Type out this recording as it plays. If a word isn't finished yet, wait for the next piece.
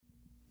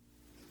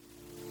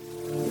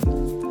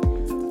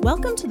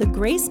Welcome to the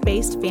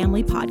Grace-Based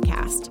Family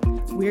Podcast.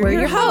 We're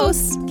your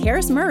hosts,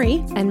 Karis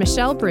Murray and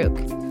Michelle Brook.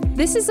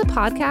 This is a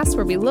podcast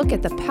where we look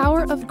at the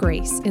power of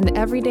grace in the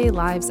everyday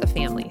lives of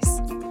families.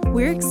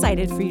 We're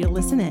excited for you to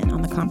listen in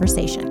on the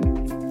conversation.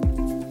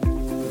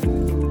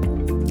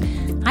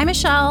 Hi,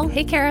 Michelle.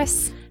 Hey,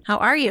 Karis. How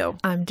are you?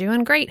 I'm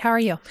doing great. How are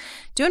you?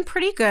 Doing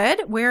pretty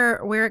good.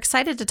 We're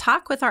excited to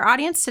talk with our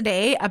audience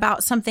today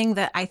about something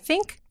that I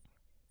think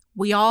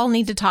we all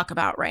need to talk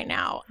about right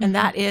now, and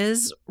that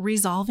is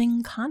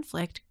resolving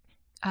conflict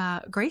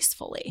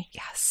gracefully.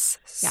 Yes.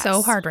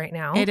 So hard right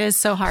now. It is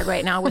so hard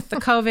right now with the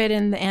COVID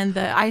and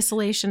the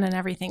isolation and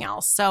everything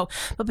else. So,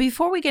 but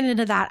before we get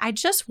into that, I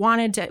just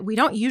wanted to, we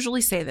don't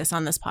usually say this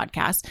on this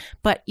podcast,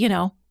 but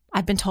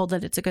I've been told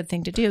that it's a good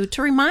thing to do,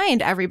 to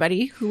remind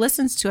everybody who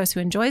listens to us,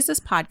 who enjoys this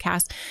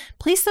podcast,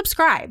 please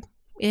subscribe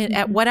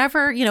at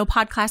whatever,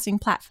 podcasting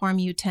platform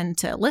you tend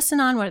to listen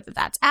on, whether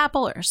that's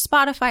Apple or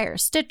Spotify or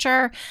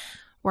Stitcher.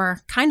 We're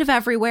kind of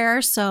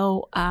everywhere.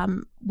 So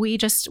we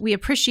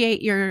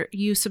appreciate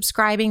you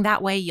subscribing.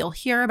 That way you'll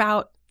hear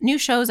about new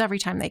shows every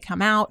time they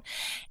come out.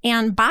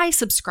 And by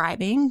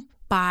subscribing,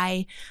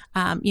 by,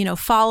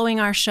 following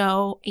our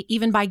show,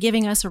 even by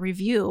giving us a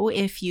review,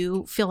 if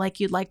you feel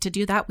like you'd like to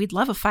do that, we'd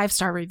love a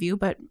 5-star review,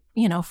 but,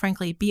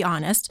 frankly, be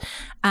honest.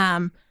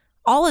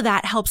 All of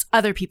that helps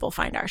other people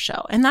find our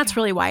show. And that's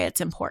really why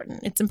it's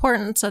important. It's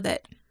important so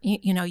that,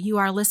 you,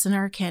 our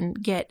listener, can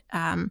get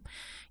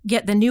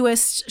the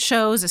newest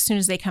shows as soon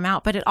as they come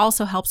out, but it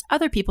also helps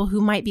other people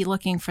who might be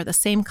looking for the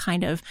same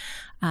kind of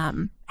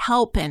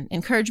help and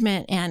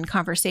encouragement and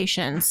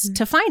conversations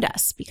to find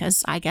us,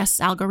 because I guess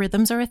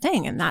algorithms are a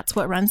thing and that's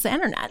what runs the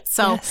internet.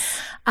 So,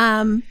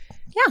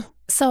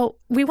 So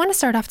we want to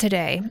start off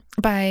today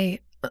by,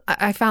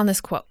 I found this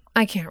quote.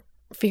 I can't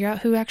figure out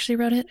who actually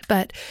wrote it,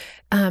 but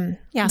so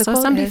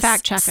somebody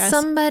fact check us.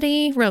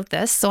 Somebody wrote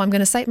this, so I'm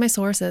going to cite my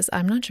sources.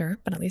 I'm not sure,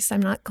 but at least I'm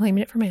not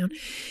claiming it for my own.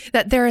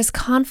 That there is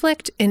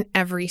conflict in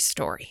every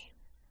story,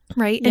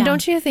 right? Yeah. And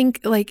don't you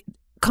think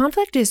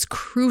conflict is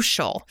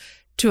crucial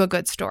to a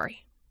good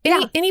story?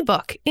 Any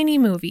book, any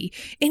movie,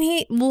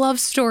 any love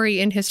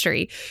story in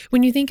history.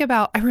 When you think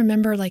about, I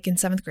remember in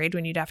 7th grade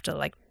when you'd have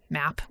to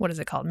map, what is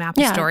it called? Map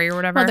a story or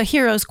whatever. Well, the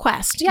hero's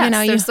quest. Yes,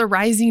 there's the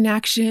rising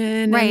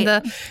action and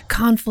the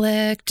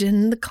conflict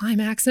and the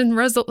climax and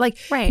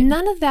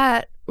none of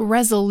that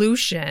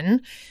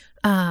resolution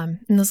and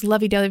those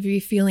lovey-dovey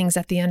feelings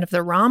at the end of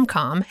the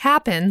rom-com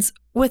happens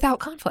without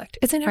conflict.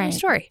 It's in every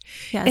story.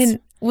 Yes. And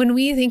when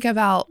we think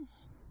about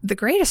the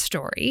greatest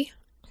story,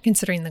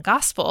 considering the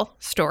gospel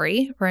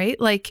story, right?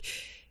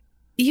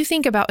 You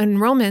think about in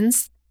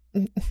Romans,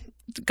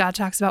 God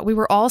talks about we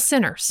were all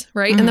sinners,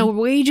 right? Mm-hmm. And the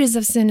wages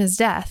of sin is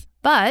death,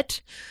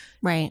 but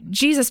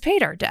Jesus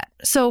paid our debt.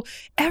 So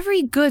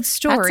every good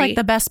story. That's like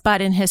the best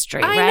butt in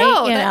history, I right?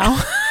 know.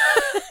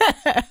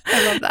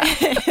 I love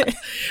that.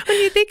 When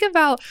you think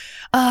about,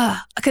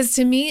 because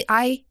to me,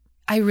 I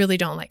really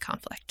don't like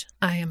conflict.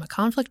 I am a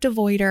conflict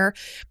avoider.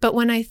 But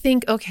when I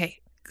think,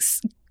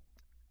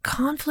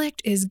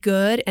 conflict is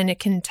good and it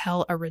can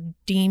tell a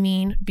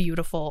redeeming,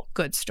 beautiful,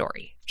 good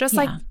story. Just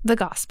like the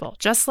gospel,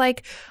 just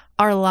like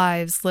our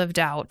lives lived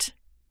out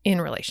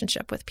in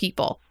relationship with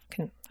people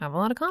can have a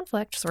lot of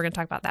conflict. So we're going to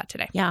talk about that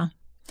today. Yeah.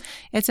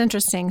 It's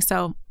interesting.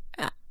 So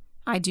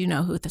I do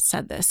know who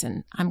said this,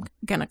 and I'm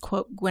going to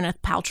quote Gwyneth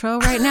Paltrow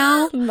right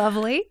now.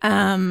 Lovely.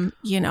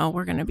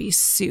 We're going to be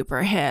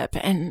super hip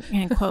and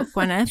quote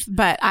Gwyneth,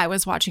 but I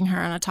was watching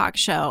her on a talk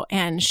show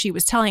and she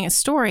was telling a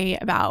story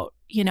about,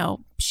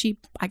 she,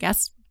 I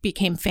guess,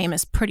 became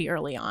famous pretty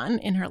early on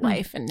in her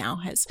life and now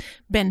has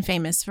been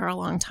famous for a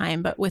long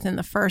time. But within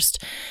the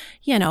first,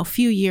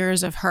 few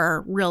years of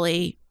her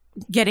really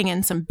getting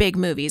in some big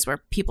movies where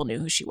people knew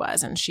who she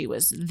was and she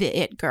was the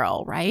it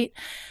girl, right?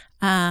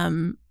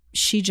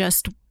 She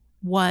just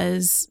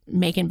was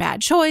making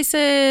bad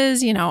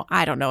choices.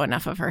 I don't know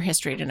enough of her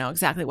history to know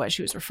exactly what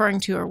she was referring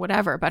to or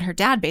whatever, but her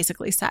dad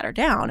basically sat her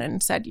down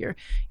and said, you're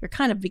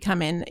kind of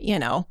becoming,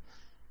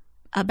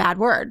 a bad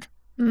word.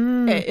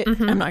 I'm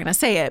not going to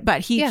say it,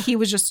 but he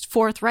was just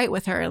forthright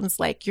with her and was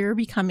like, you're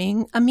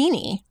becoming a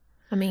meanie.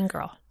 A mean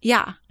girl.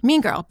 Yeah. Mean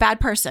girl. Bad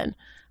person.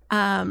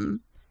 And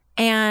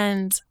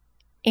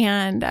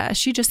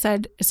she just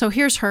said, so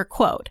here's her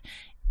quote,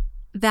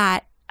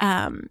 that,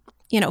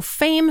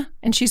 fame,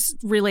 and she's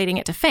relating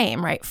it to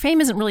fame, right?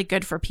 Fame isn't really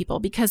good for people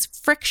because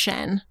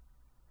friction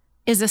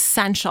is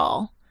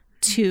essential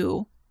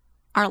to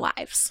our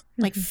lives.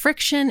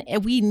 Friction,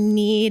 we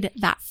need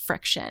that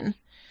friction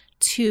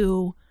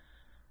to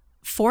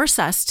force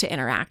us to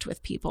interact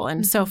with people.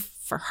 And so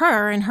for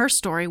her, in her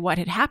story, what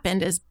had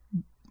happened is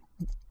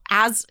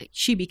as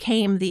she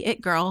became the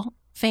it girl,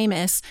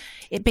 famous,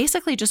 it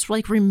basically just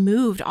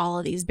removed all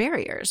of these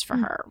barriers for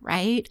her,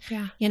 right?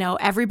 Yeah.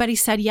 Everybody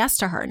said yes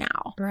to her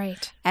now.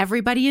 Right.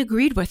 Everybody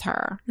agreed with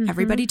her.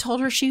 Everybody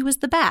told her she was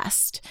the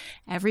best.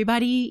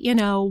 Everybody,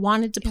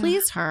 wanted to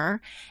please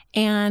her.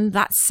 And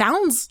that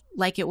sounds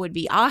like it would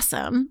be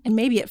awesome. And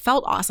maybe it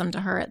felt awesome to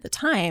her at the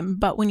time.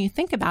 But when you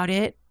think about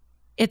it,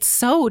 it's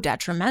so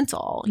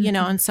detrimental,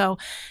 and so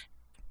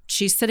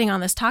she's sitting on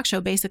this talk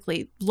show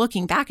basically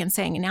looking back and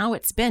saying, now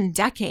it's been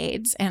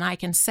decades, and I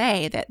can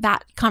say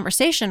that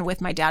conversation with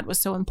my dad was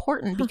so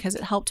important because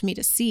it helped me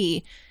to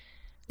see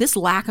this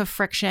lack of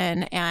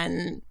friction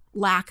and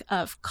lack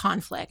of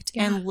conflict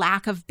and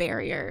lack of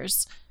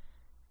barriers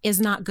is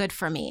not good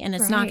for me, and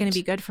it's not going to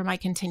be good for my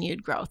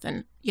continued growth.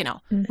 And, you know,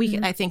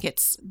 I think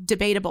it's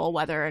debatable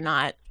whether or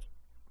not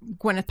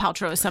Gwyneth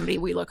Paltrow is somebody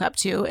we look up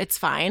to. It's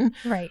fine.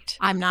 Right.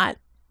 I'm not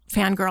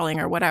fangirling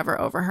or whatever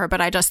over her,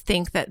 but I just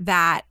think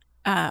that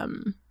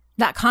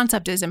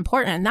concept is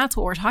important, and that's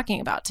what we're talking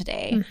about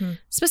today.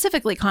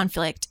 Specifically,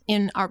 conflict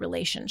in our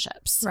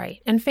relationships,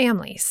 right, and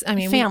families. I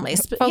mean,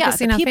 families,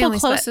 focusing the on people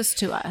families, closest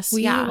to us.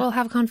 We will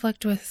have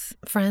conflict with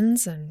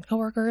friends and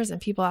coworkers and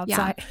people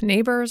outside,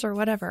 neighbors or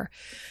whatever.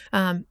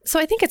 So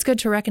I think it's good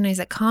to recognize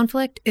that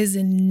conflict is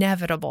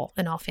inevitable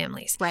in all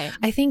families. Right.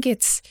 I think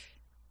it's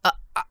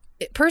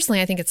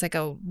personally, I think it's like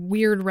a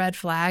weird red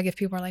flag if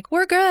people are like,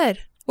 "We're good,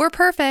 we're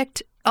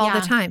perfect." All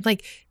the time.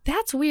 Like,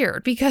 that's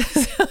weird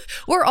because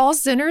we're all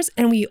sinners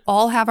and we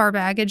all have our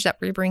baggage that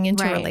we bring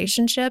into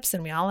relationships,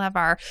 and we all have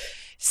our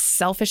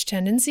selfish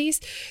tendencies.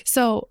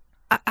 So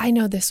I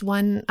know this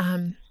one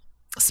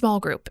small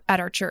group at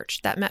our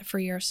church that met for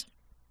years.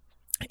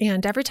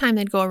 And every time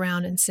they'd go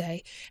around and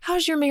say,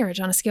 "How's your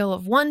marriage on a scale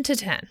of 1 to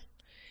 10?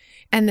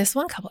 And this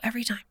one couple,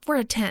 every time, "We're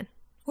a 10.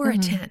 We're a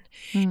 10.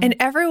 And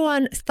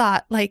everyone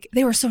thought, like,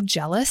 they were so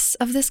jealous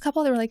of this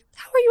couple. They were like,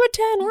 "How are you a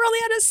 10? We're only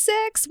at a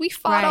 6. We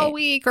fought all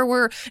week," or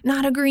 "We're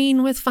not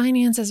agreeing with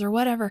finances," or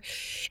whatever.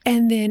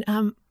 And then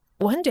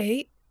one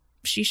day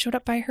she showed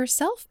up by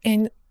herself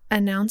and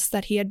announced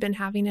that he had been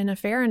having an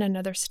affair in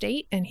another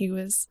state and he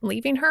was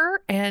leaving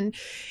her, and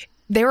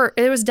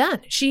it was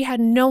done. She had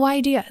no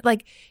idea.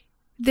 Like,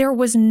 there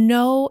was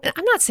no,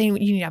 I'm not saying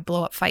you need to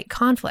blow up fight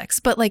conflicts,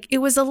 but like, it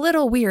was a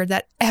little weird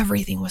that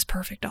everything was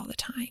perfect all the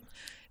time.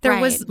 There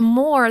was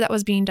more that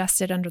was being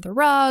dusted under the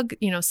rug,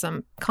 you know,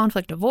 some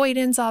conflict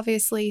avoidance,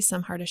 obviously,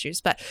 some hard issues.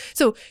 But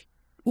so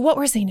what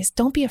we're saying is,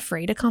 don't be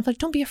afraid of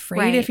conflict. Don't be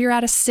afraid if you're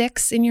at a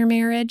 6 in your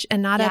marriage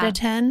and not at a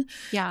 10.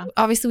 Yeah.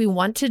 Obviously, we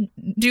want to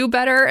do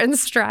better and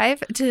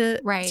strive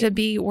to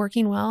be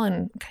working well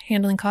and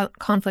handling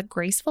conflict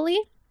gracefully,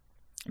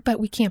 but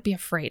we can't be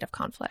afraid of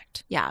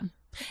conflict. Yeah.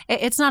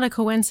 It's not a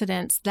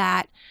coincidence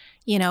that,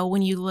 you know,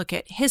 when you look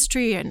at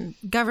history and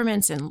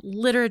governments and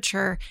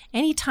literature,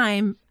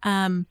 anytime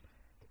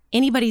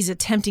anybody's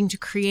attempting to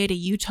create a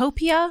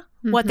utopia,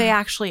 what they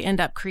actually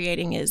end up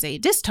creating is a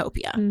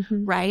dystopia,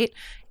 right?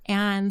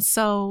 And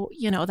so,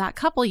 you know, that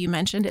couple you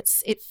mentioned,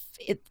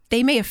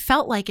 they may have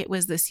felt like it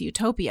was this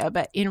utopia,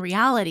 but in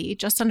reality,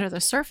 just under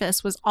the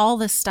surface was all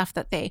this stuff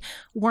that they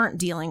weren't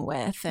dealing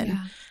with,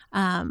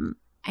 and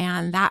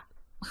that.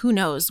 Who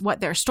knows what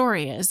their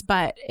story is,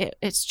 but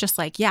it's just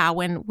like,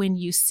 when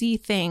you see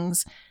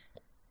things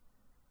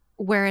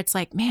where it's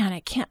like, man,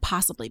 it can't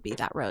possibly be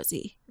that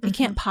rosy. It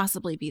can't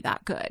possibly be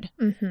that good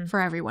for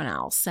everyone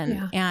else.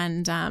 And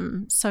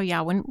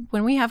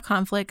when we have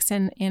conflicts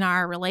in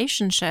our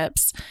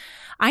relationships,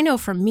 I know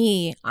for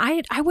me,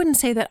 I wouldn't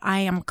say that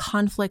I am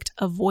conflict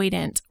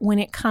avoidant when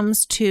it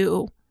comes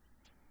to,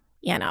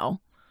 you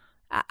know,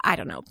 I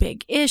don't know,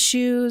 big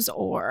issues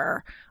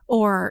or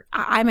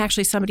I'm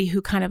actually somebody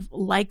who kind of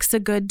likes a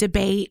good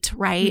debate,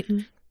 right?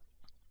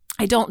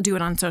 I don't do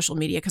it on social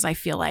media because I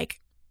feel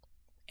like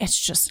it's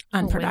just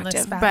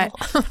unproductive. But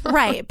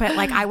but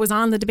like I was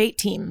on the debate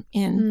team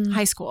in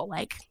high school.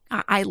 Like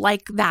I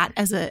like that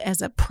as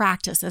a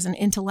practice, as an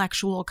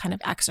intellectual kind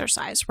of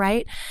exercise,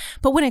 right?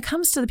 But when it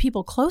comes to the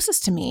people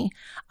closest to me,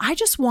 I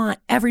just want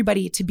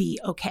everybody to be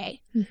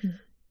okay.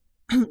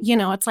 You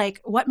know, it's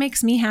like, what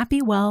makes me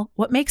happy? Well,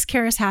 what makes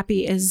Karis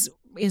happy is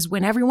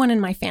when everyone in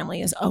my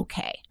family is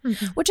okay,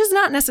 which is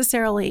not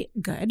necessarily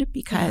good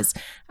because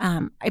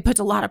it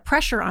puts a lot of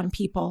pressure on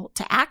people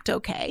to act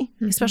okay,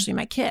 especially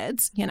my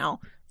kids, you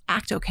know,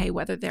 act okay,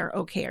 whether they're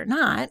okay or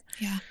not,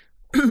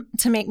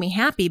 to make me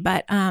happy.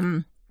 But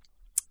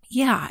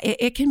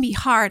it can be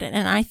hard.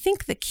 And I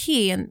think the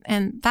key,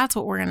 and that's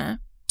what we're going to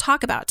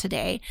talk about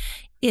today,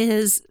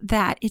 is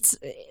that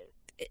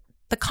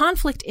the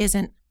conflict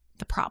isn't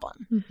the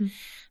problem.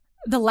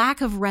 The lack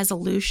of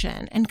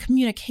resolution and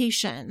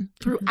communication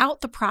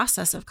throughout the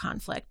process of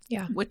conflict,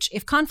 which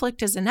if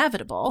conflict is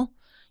inevitable,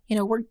 you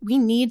know, we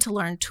need to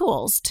learn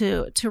tools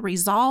to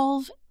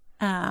resolve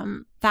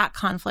that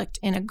conflict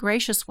in a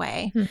gracious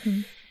way.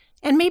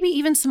 And maybe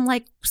even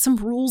some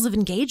rules of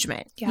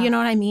engagement, you know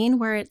what I mean?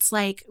 Where it's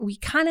like, you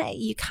kind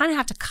of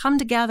have to come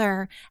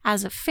together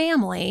as a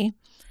family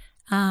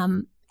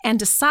and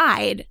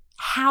decide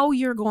how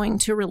you're going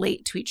to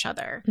relate to each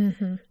other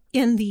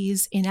in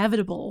these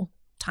inevitable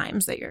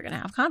times that you're going to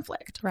have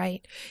conflict.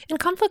 Right. And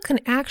conflict can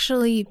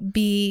actually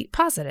be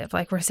positive.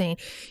 Like we're saying,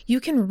 you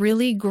can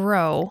really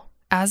grow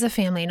as a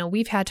family. You know,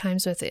 we've had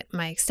times with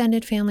my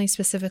extended family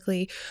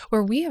specifically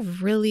where we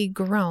have really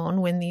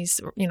grown when these,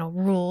 you know,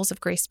 rules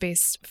of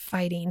grace-based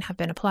fighting have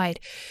been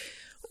applied.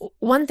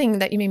 One thing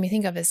that you made me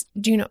think of is,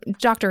 do you know,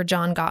 Dr.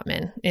 John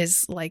Gottman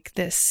is like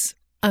this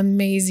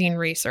amazing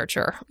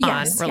researcher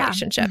on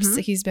relationships.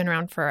 He's been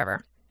around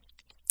forever.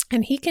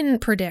 And he can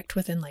predict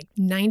within like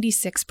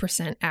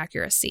 96%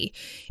 accuracy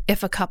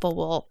if a couple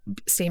will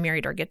stay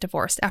married or get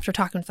divorced after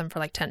talking with them for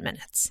like 10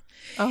 minutes.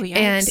 Oh, yeah.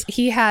 And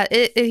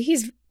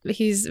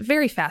he's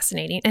very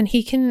fascinating, and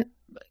he can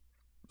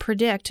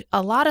predict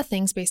a lot of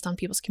things based on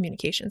people's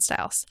communication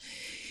styles.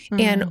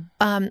 And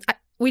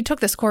we took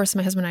this course,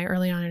 my husband and I,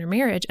 early on in our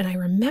marriage, and I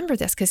remember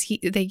this because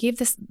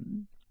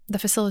the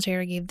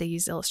facilitator gave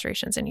these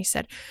illustrations, and he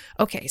said,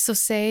 okay, so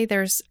say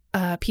there's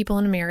people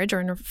in a marriage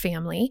or in a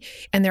family,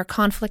 and they're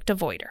conflict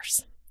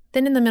avoiders.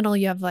 Then in the middle,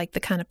 you have like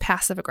the kind of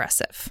passive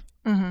aggressive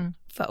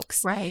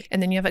folks. Right.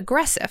 And then you have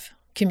aggressive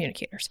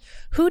communicators.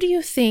 Who do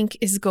you think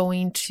is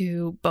going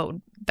to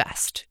bode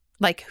best?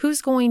 Like,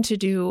 who's going to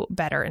do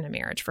better in a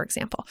marriage, for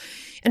example?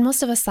 And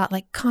most of us thought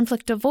like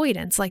conflict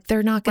avoidance, like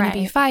they're not going to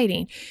be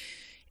fighting.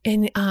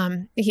 And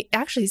he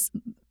actually,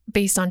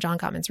 based on John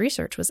Gottman's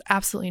research, was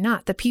absolutely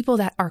not. The people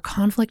that are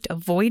conflict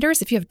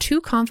avoiders, if you have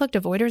two conflict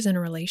avoiders in a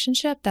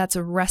relationship, that's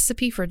a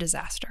recipe for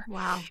disaster.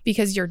 Wow.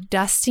 Because you're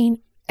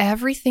dusting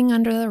everything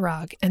under the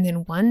rug. And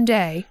then one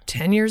day,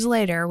 10 years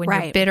later, when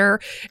you're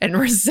bitter and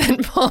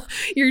resentful,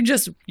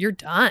 you're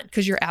done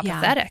because you're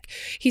apathetic.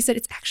 Yeah. He said,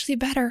 it's actually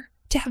better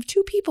to have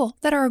two people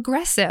that are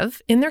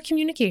aggressive in their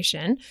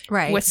communication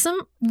with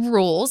some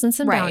rules and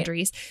some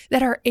boundaries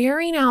that are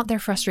airing out their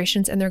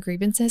frustrations and their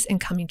grievances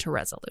and coming to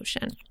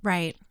resolution.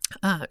 Right.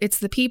 It's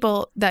the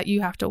people that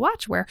you have to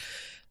watch where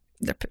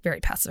they're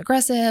very passive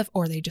aggressive,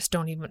 or they just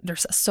they're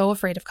so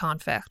afraid of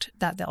conflict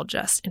that they'll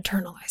just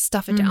internalize,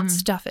 stuff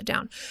it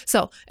down.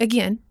 So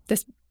again,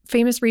 this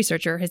famous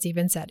researcher has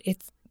even said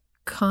it's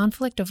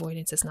conflict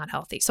avoidance is not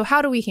healthy. So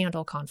how do we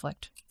handle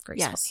conflict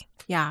gracefully? Yes.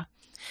 Yeah.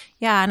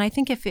 Yeah. And I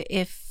think if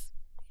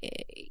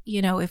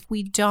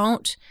we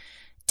don't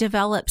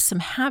develop some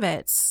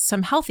habits,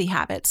 some healthy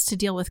habits to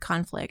deal with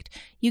conflict,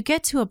 you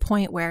get to a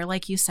point where,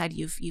 like you said,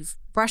 you've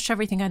brushed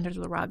everything under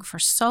the rug for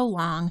so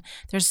long.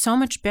 There's so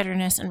much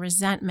bitterness and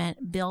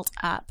resentment built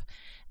up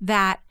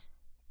that,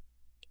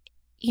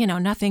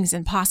 nothing's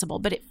impossible,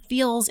 but it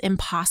feels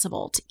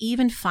impossible to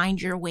even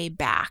find your way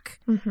back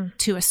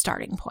to a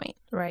starting point.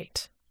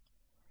 Right.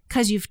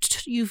 Because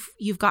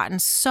you've gotten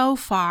so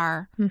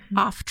far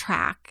off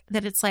track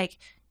that it's like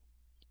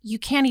you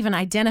can't even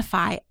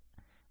identify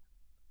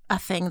a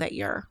thing that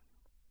you're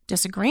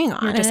disagreeing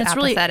on. You're just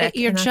apathetic.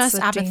 You're just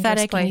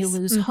apathetic and you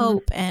lose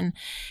hope. And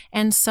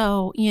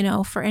so,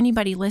 for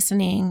anybody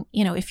listening,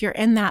 if you're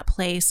in that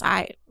place,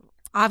 I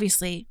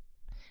obviously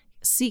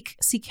seek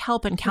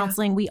help and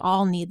counseling. Yeah. We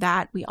all need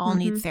that. We all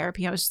need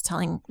therapy. I was just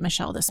telling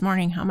Michelle this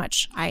morning how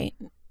much I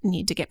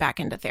need to get back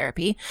into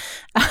therapy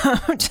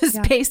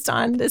based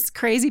on this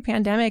crazy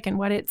pandemic and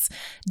what it's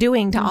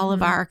doing to all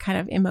of our kind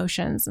of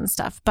emotions and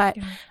stuff. But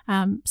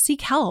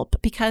seek help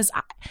because,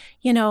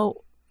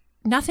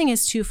 nothing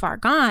is too far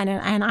gone.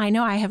 And I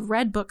know I have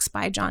read books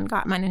by John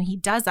Gottman, and he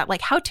does that. Like,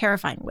 how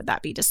terrifying would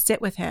that be to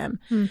sit with him,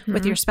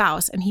 with your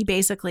spouse? And he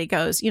basically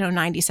goes,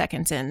 90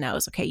 seconds in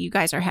knows, okay, you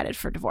guys are headed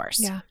for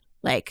divorce. Yeah.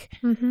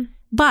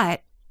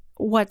 But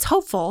what's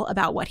hopeful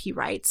about what he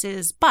writes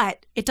is,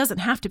 but it doesn't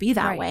have to be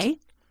that way.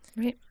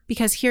 Right.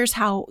 Because here's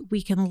how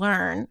we can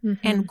learn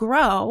and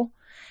grow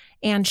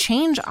and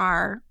change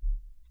our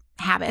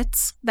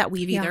habits that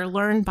we've either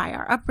learned by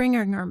our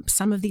upbringing, or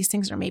some of these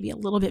things are maybe a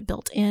little bit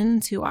built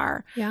into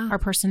our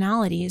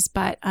personalities,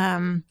 but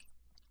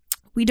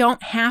we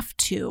don't have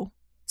to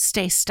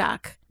stay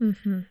stuck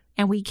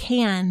and we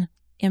can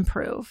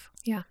improve.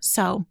 Yeah.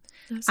 So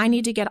I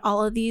need to get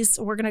all of these.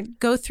 We're going to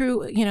go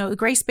through,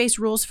 grace-based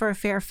rules for a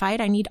fair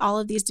fight. I need all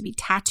of these to be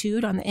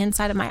tattooed on the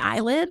inside of my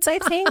eyelids, I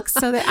think,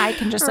 so that I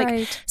can just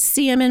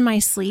see them in my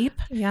sleep.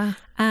 Yeah.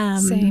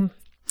 Same.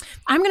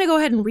 I'm going to go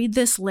ahead and read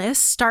this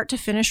list start to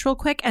finish real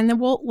quick, and then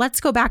let's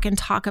go back and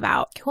talk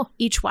about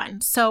each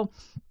one. So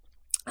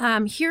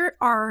here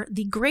are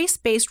the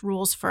grace-based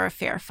rules for a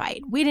fair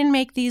fight. We didn't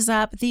make these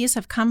up. These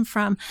have come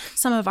from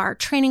some of our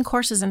training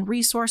courses and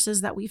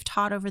resources that we've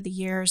taught over the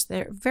years.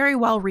 They're very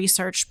well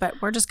researched,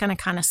 but we're just going to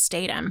kind of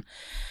state them.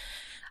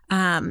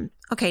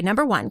 Okay,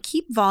 number 1,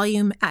 keep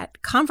volume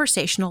at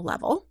conversational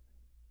level.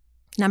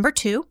 Number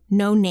 2,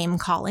 no name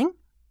calling.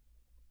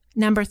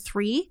 Number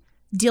 3,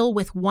 deal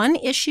with one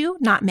issue,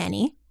 not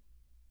many.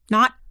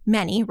 Not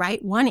many,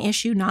 right? One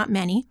issue, not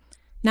many.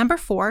 Number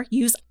 4,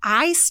 use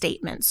I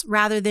statements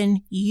rather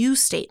than you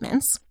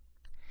statements.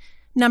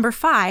 Number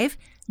 5,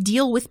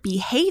 deal with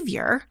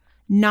behavior,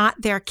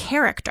 not their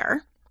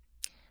character.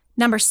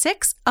 Number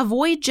 6,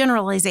 avoid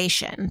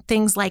generalization,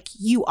 things like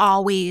you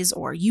always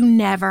or you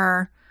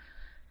never.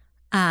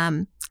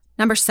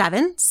 Number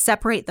 7,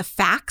 separate the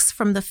facts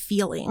from the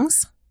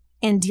feelings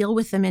and deal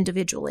with them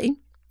individually.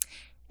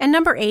 And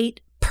number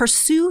 8,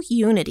 pursue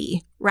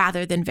unity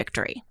rather than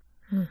victory.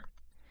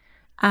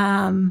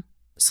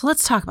 So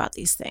let's talk about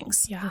these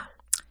things. Yeah.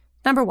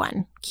 Number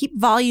 1, keep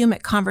volume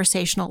at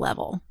conversational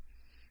level.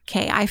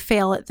 Okay, I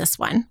fail at this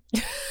one.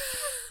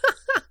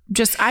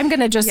 I'm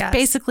going to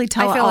basically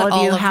tell all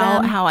of you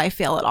how I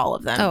fail at all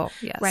of them. Oh,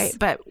 yes. Right,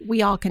 but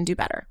we all can do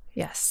better.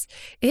 Yes.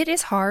 It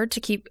is hard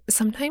to keep.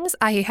 Sometimes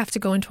I have to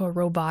go into a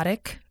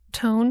robotic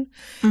tone.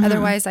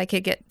 Otherwise, I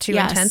could get too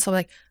intense. So I'm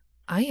like,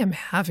 I am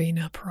having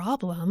a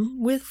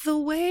problem with the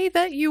way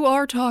that you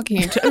are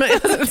talking to me.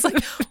 It's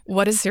like,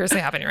 what is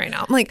seriously happening right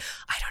now? I'm like,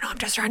 I don't know. I'm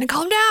just trying to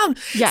calm down.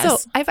 Yes.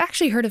 So I've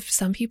actually heard of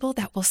some people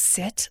that will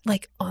sit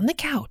like on the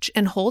couch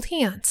and hold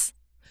hands,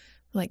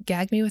 like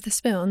gag me with a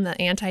spoon, the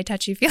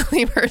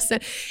anti-touchy-feely person,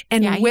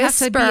 and you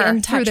whisper have to be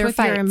in touch through their with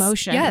fights. your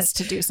emotions Yes.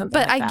 to do something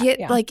But like I that.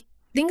 get like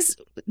things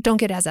don't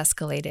get as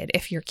escalated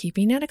if you're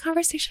keeping at a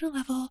conversational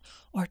level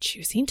or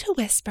choosing to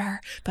whisper.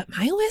 But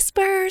my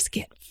whispers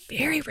get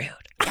very rude.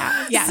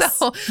 Yeah. Yes.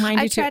 So Mine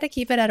do I too. try to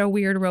keep it at a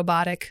weird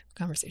robotic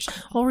conversation.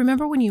 Well,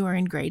 remember when you were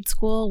in grade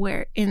school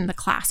where in the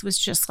class was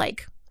just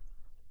like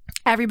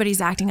everybody's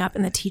acting up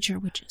and the teacher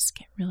would just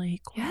get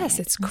really quiet. Yes,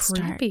 it's and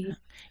start- creepy.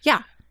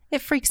 Yeah,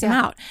 it freaks them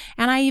out.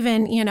 And I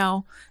even,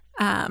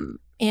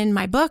 in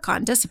my book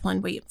on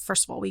discipline,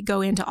 first of all, we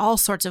go into all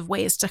sorts of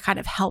ways to kind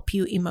of help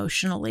you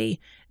emotionally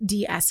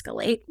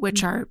de-escalate,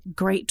 which are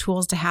great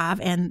tools to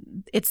have.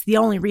 And it's the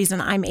only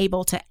reason I'm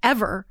able to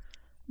ever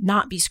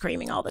not be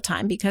screaming all the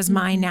time, because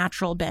my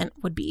natural bent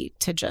would be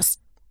to just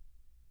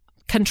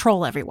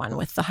control everyone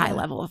with the high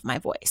level of my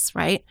voice,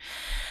 right?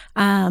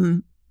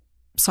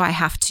 So I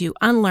have to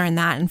unlearn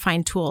that and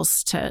find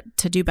tools to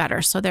do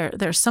better. So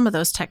there's some of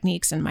those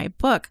techniques in my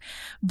book,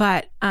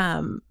 but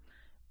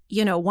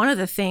one of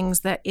the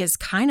things that is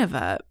kind of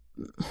a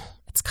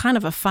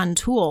fun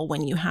tool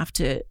when you have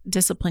to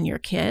discipline your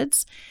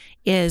kids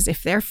is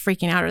if they're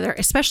freaking out or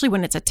especially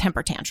when it's a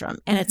temper tantrum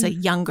and it's a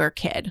younger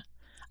kid.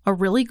 A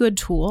really good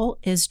tool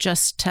is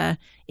just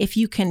if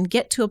you can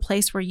get to a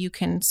place where you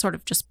can sort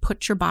of just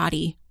put your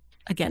body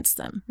against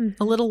them,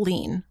 a little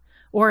lean,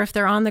 or if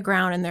they're on the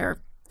ground and they're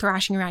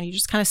thrashing around, you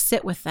just kind of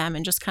sit with them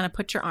and just kind of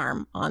put your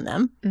arm on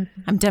them.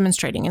 I'm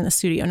demonstrating in the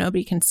studio.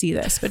 Nobody can see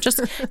this, but just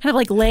kind of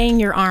like laying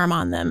your arm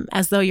on them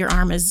as though your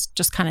arm is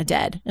just kind of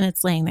dead and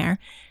it's laying there.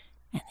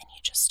 And then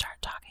you just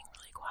start talking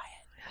really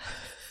quiet.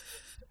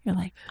 You're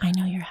like, I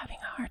know you're having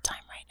a hard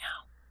time right now.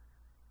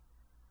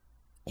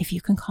 If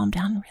you can calm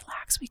down and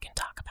relax, we can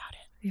talk about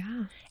it.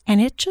 Yeah. And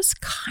it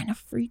just kind of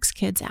freaks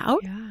kids out.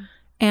 Yeah.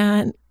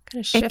 And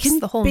Kind of it shifts can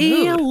the whole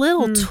be mood. a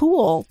little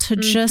tool to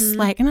just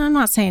like, and I'm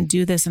not saying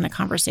do this in a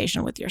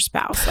conversation with your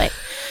spouse. Like,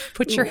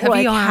 Put your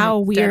heavy arm, how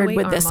weird deadweight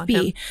would arm this on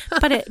be?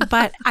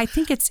 But I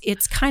think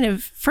it's kind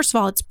of, first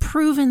of all, it's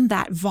proven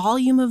that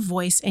volume of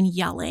voice and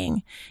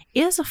yelling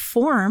is a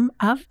form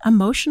of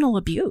emotional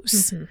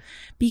abuse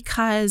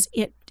because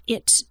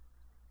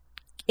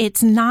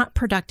it's not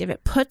productive.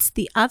 It puts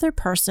the other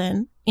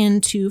person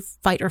into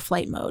fight or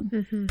flight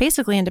mode,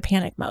 basically into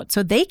panic mode.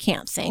 So they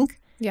can't think.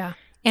 Yeah.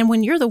 And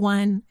when you're the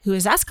one who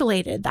has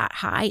escalated that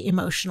high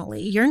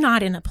emotionally, you're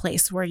not in a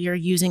place where you're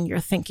using your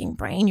thinking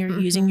brain. You're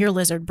using your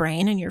lizard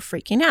brain and you're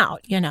freaking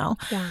out, Yeah.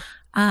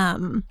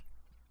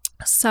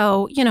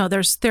 So,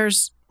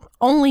 there's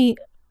only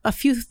a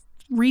few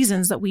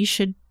reasons that we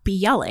should be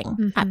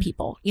yelling at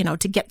people,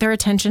 to get their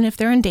attention if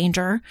they're in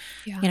danger,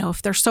 Yeah.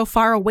 if they're so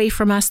far away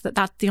from us that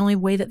that's the only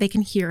way that they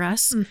can hear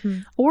us,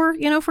 or,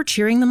 if we're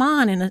cheering them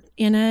on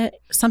in a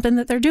something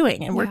that they're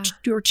doing and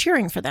we're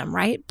cheering for them,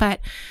 right? But,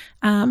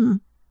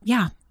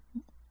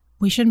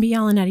 we shouldn't be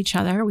yelling at each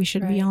other. We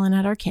shouldn't be yelling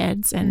at our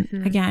kids. And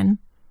again,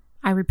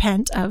 I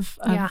repent of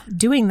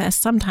doing this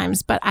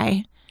sometimes, but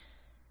I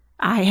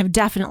have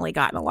definitely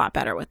gotten a lot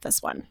better with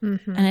this one,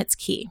 and it's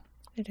key.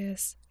 It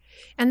is.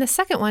 And the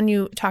second one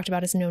you talked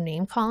about is no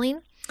name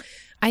calling.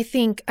 I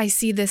think I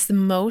see this the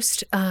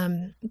most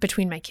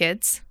between my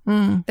kids.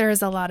 There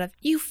is a lot of,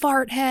 you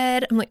fart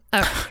head. I'm like,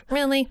 oh,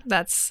 really?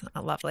 That's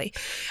lovely.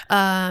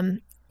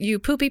 You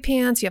poopy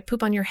pants, you have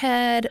poop on your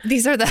head.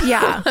 These are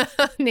the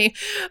name.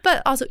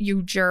 But also,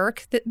 you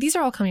jerk. These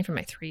are all coming from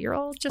my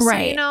 3-year-old, just so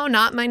you know,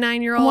 not my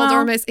 9-year-old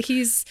or my,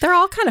 They're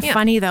all kind of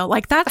funny though.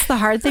 Like that's the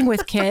hard thing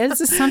with kids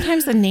is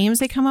sometimes the names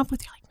they come up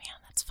with, you're like, man,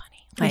 that's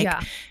funny. Like,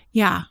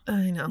 yeah.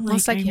 I know.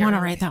 Like, I want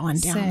to write that one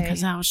down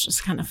because that was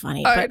just kind of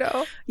funny. I but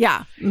know.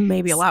 Yeah,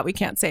 maybe a lot we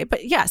can't say.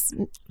 But yes,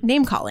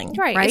 name calling.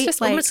 Right. It's just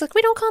like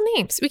we don't call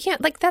names. We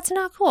can't, like, that's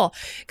not cool.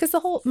 Because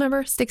the whole,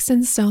 remember, sticks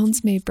and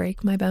stones may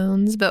break my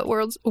bones, but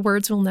words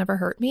will never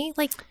hurt me.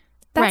 Like,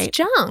 that's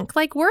junk.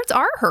 Like, words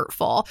are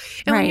hurtful.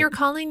 And when you're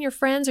calling your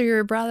friends or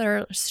your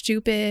brother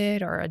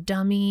stupid or a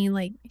dummy,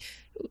 like,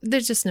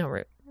 there's just no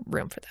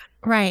room for that.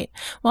 Right.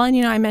 Well,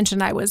 and, I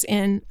mentioned I was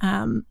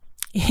on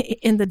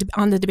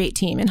the debate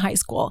team in high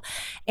school.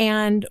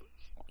 And,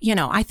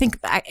 I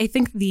think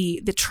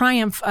the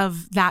triumph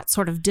of that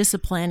sort of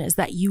discipline is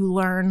that you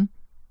learn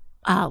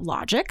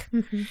logic.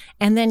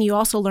 And then you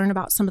also learn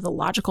about some of the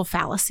logical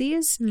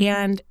fallacies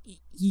and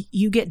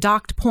you get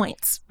docked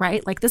points,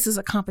 right? Like this is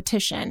a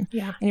competition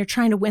and you're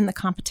trying to win the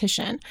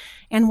competition.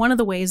 And one of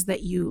the ways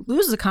that you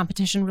lose the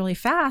competition really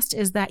fast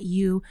is that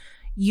you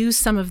use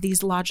some of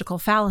these logical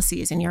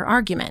fallacies in your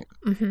argument.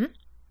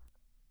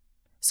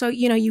 So,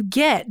 you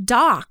get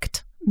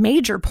docked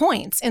major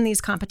points in these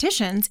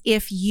competitions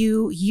if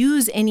you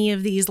use any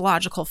of these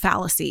logical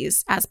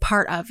fallacies as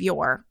part of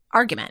your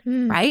argument,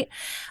 right?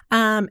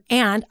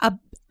 And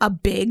a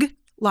big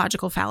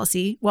logical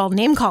fallacy, well,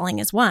 name calling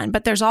is one,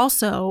 but there's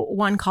also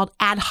one called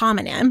ad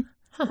hominem,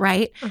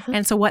 right?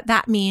 And so what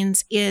that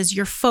means is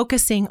you're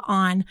focusing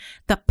on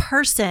the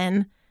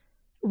person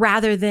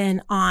rather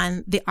than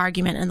on the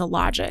argument and the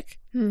logic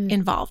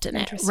involved in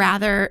it.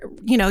 Rather,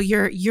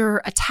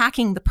 you're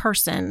attacking the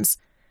person's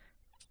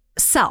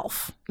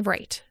self.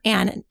 Right.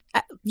 And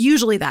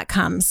usually that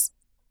comes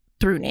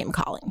through name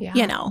calling,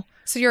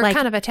 So you're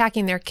kind of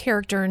attacking their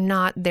character,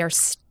 not their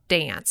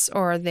stance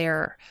or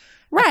their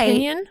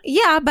opinion.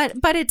 Yeah,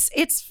 but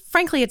it's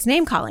frankly, it's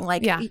name calling.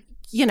 Like,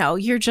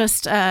 you're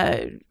just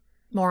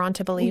moron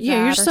to believe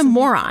you're just a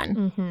moron.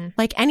 Mm-hmm.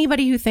 Like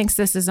anybody who thinks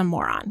this is a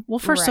moron. Well,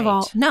 first of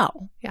all,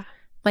 no. Yeah.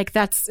 Like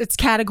it's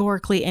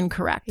categorically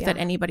incorrect that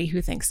anybody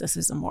who thinks this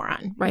is a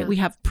moron, right? We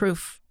have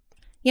proof.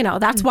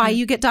 That's why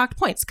you get docked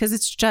points, because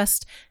it's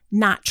just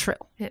not true.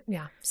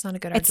 It's not a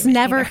good argument. It's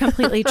never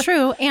completely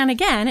true. And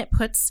again, it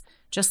puts,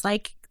 just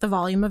like the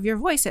volume of your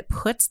voice, it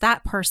puts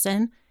that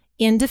person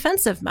in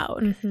defensive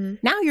mode.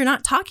 Now you're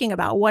not talking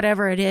about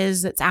whatever it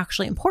is that's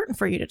actually important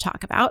for you to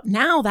talk about.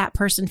 Now that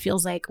person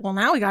feels like, well,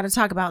 now we got to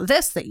talk about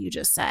this that you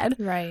just said.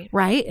 Right.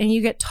 Right. And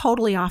you get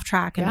totally off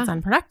track and it's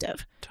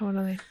unproductive.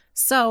 Totally.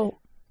 So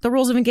the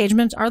rules of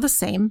engagement are the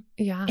same.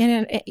 Yeah.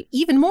 And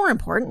even more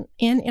important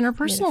in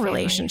interpersonal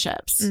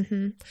relationships.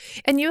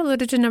 And you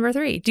alluded to number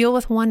 3, deal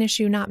with one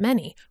issue, not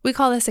many. We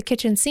call this a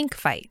kitchen sink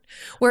fight,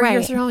 where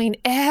you're throwing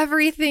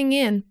everything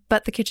in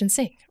but the kitchen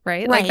sink,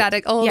 right? Like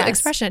that old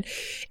expression.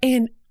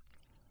 And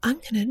I'm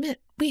going to admit,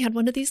 we had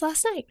one of these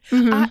last night.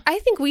 I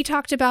think we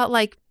talked about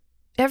like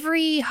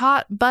every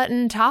hot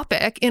button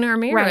topic in our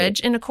marriage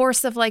in a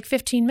course of like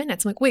 15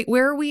 minutes. I'm like, wait,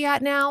 where are we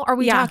at now? Are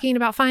we talking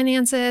about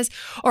finances?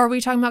 Or are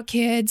we talking about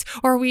kids?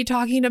 Or are we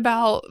talking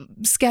about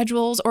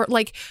schedules? Or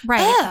like,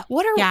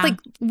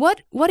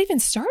 what even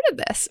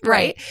started this?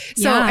 Right.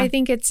 So I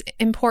think it's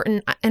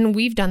important, and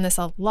we've done this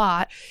a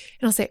lot.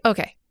 And I'll say,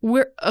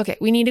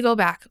 we need to go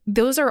back.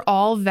 Those are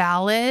all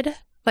valid.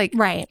 Like,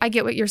 I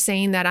get what you're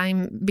saying, that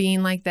I'm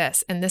being like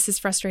this and this is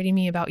frustrating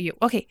me about you.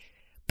 Okay.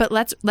 But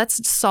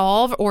let's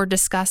solve or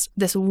discuss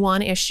this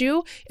one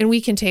issue, and we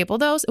can table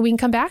those and we can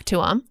come back to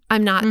them.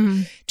 I'm not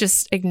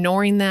just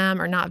ignoring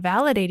them or not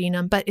validating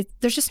them, but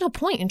there's just no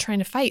point in trying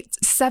to fight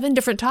 7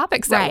 different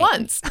topics at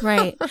once.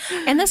 Right.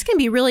 And this can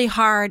be really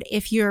hard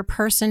if you're a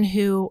person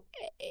who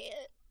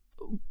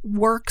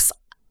works,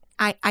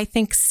 I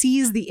think,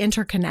 sees the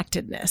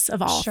interconnectedness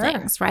of all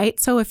things, right?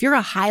 So if you're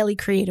a highly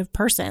creative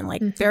person,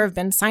 like there have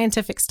been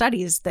scientific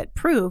studies that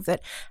prove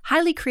that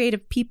highly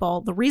creative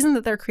people, the reason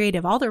that they're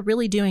creative, all they're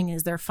really doing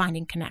is they're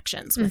finding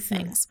connections with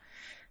things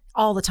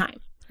all the time.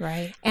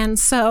 Right. And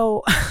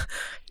so,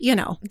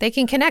 they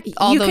can connect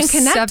all those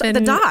 7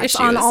 the dots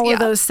issues on all of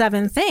those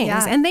 7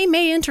 things, and they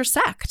may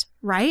intersect,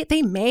 right?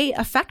 They may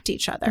affect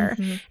each other.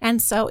 And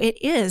so it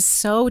is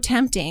so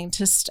tempting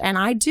and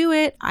I do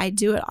it.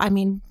 I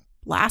mean,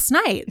 last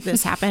night,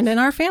 this happened in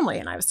our family,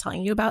 and I was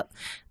telling you about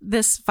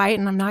this fight,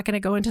 and I'm not going to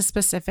go into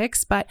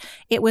specifics, but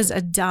it was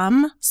a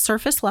dumb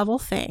surface level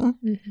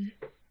thing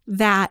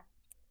that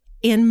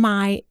in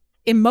my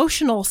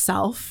emotional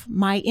self,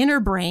 my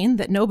inner brain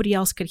that nobody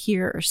else could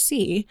hear or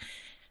see,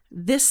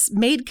 this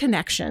made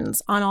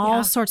connections on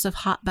all sorts of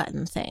hot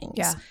button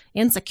things,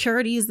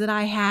 insecurities that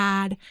I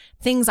had,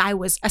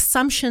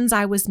 assumptions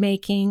I was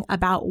making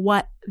about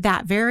what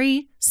that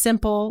very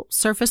simple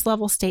surface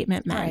level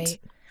statement meant. Right.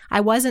 I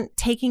wasn't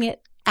taking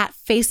it at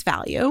face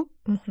value,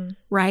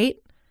 right?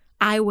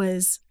 It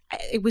was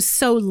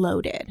so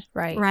loaded,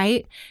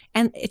 right?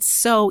 And it's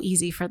so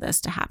easy for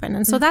this to happen.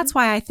 And so that's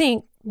why I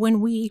think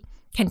when we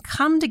can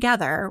come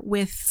together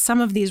with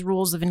some of these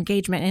rules of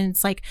engagement, and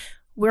it's like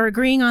we're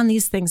agreeing on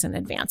these things in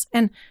advance.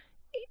 And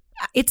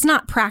it's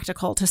not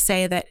practical to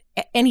say that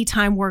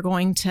anytime we're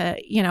going to,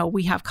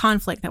 we have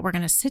conflict, that we're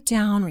going to sit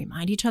down,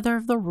 remind each other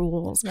of the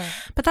rules. Right.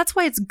 But that's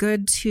why it's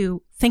good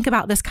to think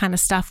about this kind of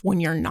stuff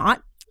when you're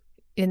not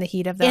in the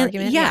heat of the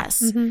argument.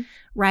 Yes.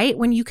 Right.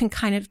 When you can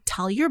kind of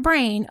tell your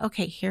brain,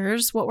 okay,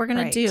 here's what we're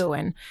going to do.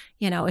 And,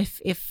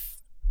 if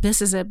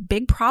this is a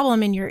big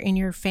problem in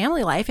your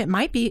family life, it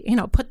might be,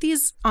 put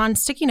these on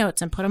sticky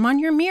notes and put them on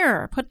your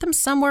mirror, put them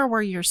somewhere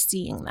where you're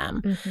seeing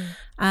them.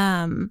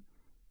 And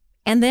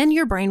then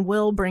your brain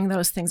will bring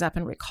those things up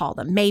and recall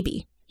them.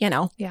 Maybe,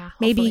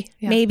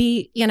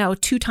 maybe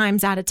 2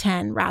 times out of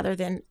 10 rather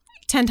than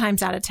 10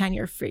 times out of 10,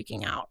 you're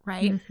freaking out.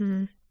 Right.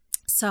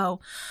 So,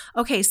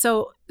 okay.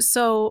 So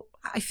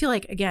I feel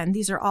like, again,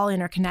 these are all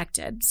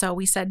interconnected. So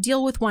we said,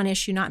 deal with one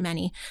issue, not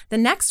many. The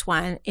next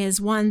one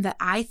is one that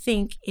I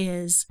think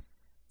is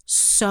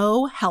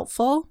so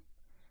helpful,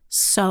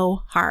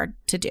 so hard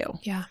to do.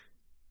 Yeah.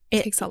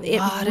 It takes a lot it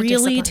of really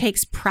discipline.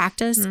 Takes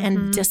practice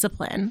and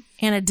discipline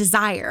and a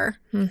desire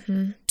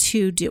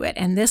to do it.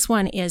 And this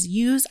one is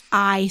use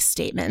I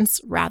statements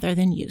rather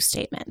than you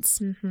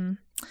statements.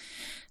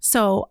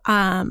 So,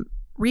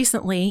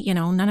 recently,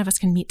 none of us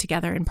can meet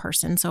together in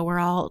person. So we're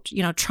all,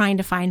 trying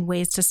to find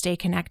ways to stay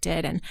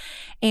connected.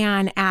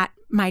 And at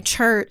my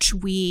church,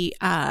 we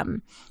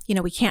can't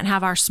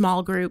have our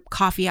small group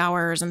coffee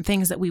hours and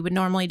things that we would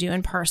normally do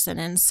in person.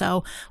 And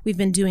so we've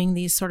been doing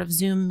these sort of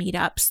Zoom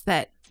meetups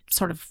that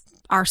sort of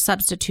are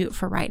substitute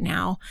for right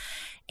now.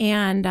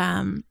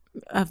 And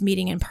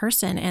meeting in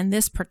person. And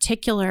this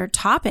particular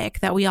topic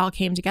that we all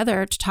came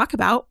together to talk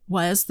about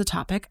was the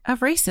topic of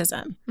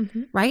racism,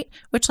 right?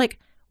 Which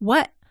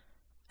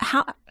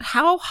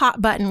how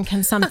hot button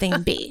can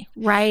something be,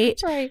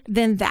 right? Right.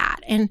 Than that.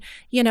 And,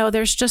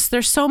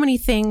 there's so many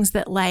things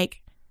that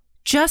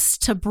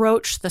just to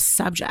broach the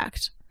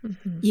subject,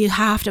 you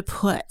have to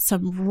put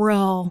some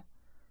real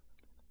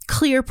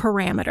clear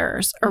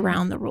parameters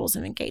around the rules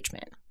of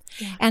engagement.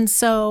 Yeah. And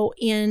so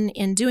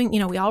in doing,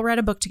 we all read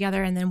a book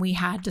together, and then we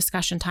had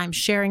discussion time,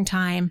 sharing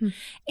time.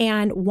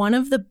 And one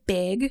of the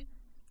big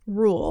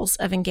rules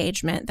of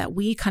engagement that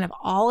we kind of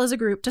all as a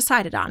group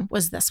decided on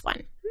was this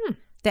one.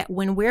 That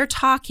when we're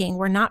talking,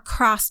 we're not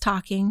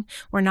cross-talking.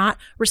 We're not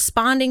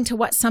responding to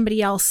what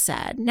somebody else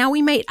said. Now,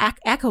 we may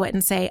echo it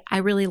and say, I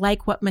really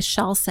like what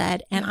Michelle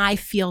said, and I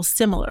feel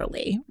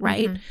similarly,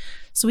 right?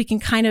 So we can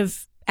kind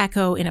of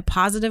echo in a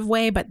positive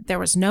way, but there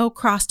was no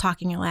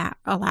cross-talking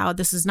allowed.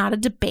 This is not a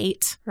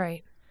debate.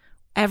 Right.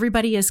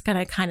 Everybody is going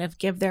to kind of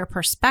give their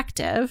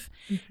perspective.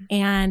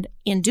 And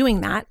in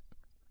doing that,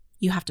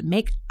 you have to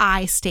make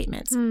I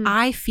statements.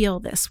 I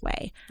feel this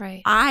way.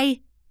 Right.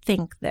 I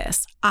think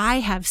this, I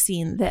have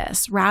seen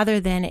this,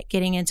 rather than it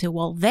getting into,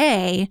 well,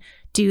 they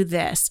do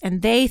this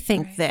and they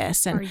think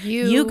this, and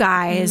you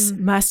guys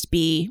must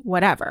be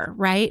whatever,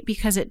 right?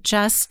 Because it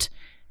just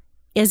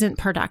isn't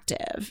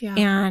productive. Yeah.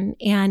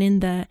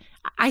 And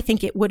I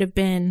think it would have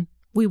been,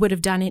 we would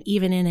have done it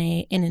even in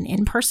an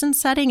in-person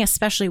setting,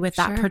 especially with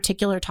that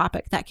particular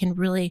topic that can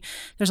really,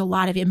 there's a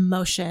lot of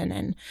emotion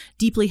and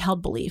deeply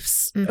held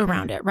beliefs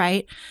around it,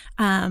 right?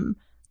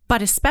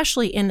 But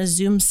especially in a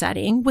Zoom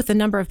setting with the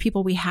number of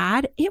people we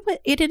had,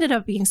 it ended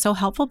up being so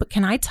helpful. But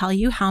can I tell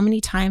you how many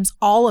times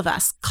all of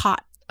us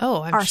caught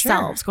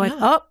ourselves going,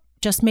 oh,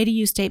 just made a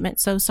you statement,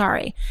 so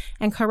sorry,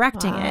 and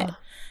correcting it.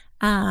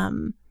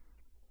 And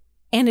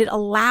it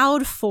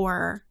allowed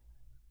for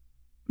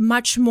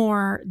much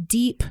more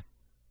deep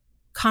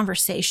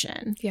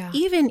conversation. Yeah.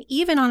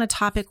 Even on a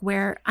topic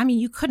where,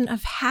 you couldn't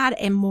have had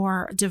a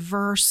more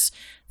diverse,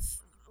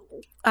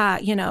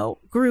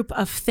 group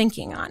of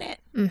thinking on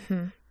it.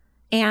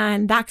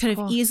 And that could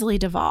have easily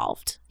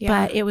devolved,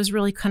 but it was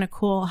really kind of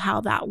cool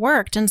how that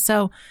worked. And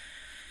so,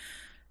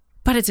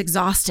 but it's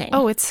exhausting.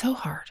 Oh, it's so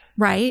hard.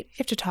 Right? You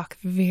have to talk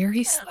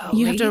very slowly.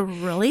 You have to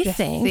really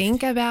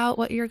think about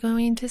what you're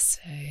going to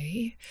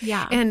say.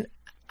 Yeah. And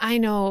I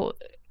know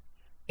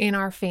in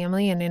our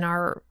family and in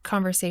our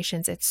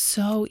conversations, it's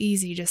so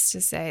easy just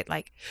to say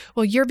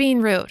well, you're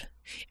being rude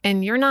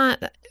and you're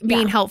not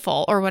being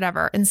helpful or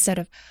whatever, instead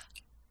of,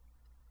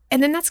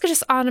 and then that's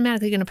just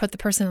automatically going to put the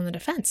person on the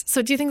defense.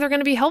 So do you think they're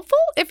going to be helpful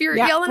if you're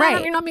yelling at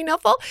them, you're not being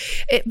helpful?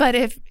 But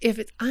if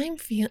it's, I'm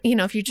feeling,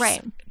 if you just,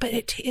 but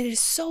it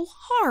is so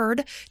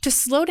hard to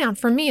slow down,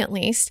 for me at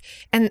least.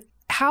 And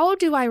how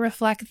do I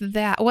reflect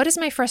that? What is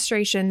my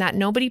frustration that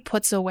nobody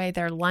puts away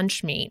their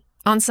lunch meat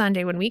on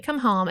Sunday when we come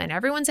home and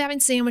everyone's having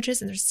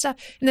sandwiches and there's stuff,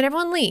 and then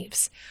everyone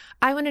leaves?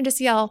 I want to just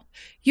yell,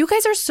 you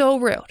guys are so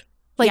rude.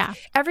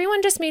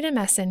 Everyone just made a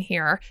mess in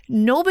here.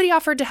 Nobody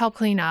offered to help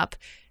clean up.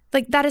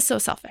 That is so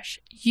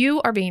selfish.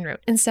 You are being rude,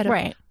 instead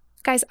of,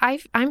 guys,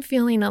 I'm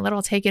feeling a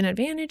little taken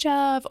advantage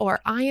of, or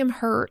I am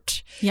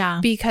hurt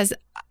because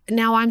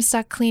now I'm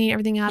stuck cleaning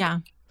everything up. Yeah.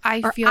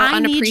 I feel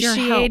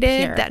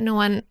unappreciated that no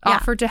one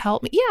offered to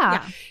help me.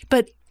 Yeah.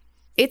 But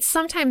it's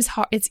sometimes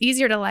hard. It's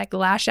easier to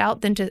lash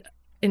out than to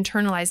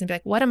internalize and be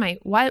like, what am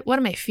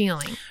I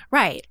feeling?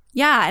 Right.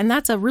 Yeah. And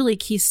that's a really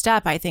key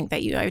step, I think,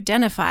 that you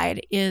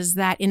identified, is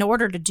that in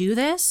order to do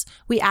this,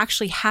 we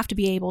actually have to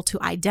be able to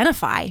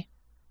identify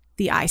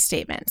the I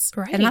statements.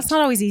 Right. And that's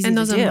not always easy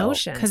to do,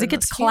 emotions, because it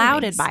gets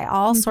clouded by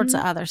all sorts of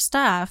other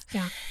stuff.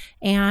 Yeah.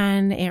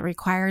 And it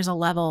requires a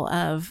level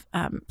of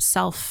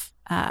self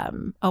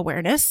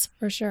awareness.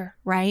 For sure.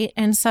 Right.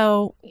 And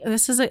so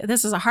this is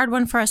a hard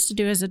one for us to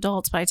do as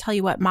adults, but I tell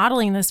you what,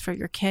 modeling this for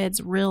your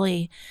kids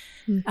really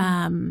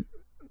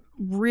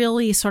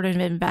really sort of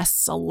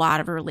invests a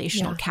lot of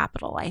relational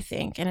capital, I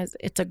think. And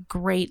it's a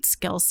great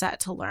skill set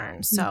to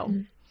learn. So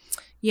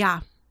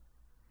yeah.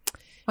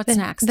 What's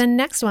next? The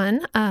next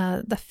one,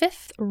 the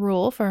fifth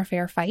rule for a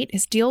fair fight,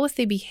 is deal with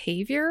the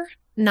behavior,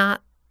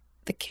 not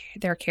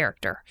their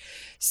character.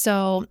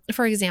 So,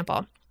 for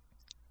example,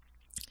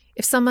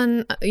 if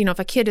someone, if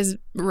a kid is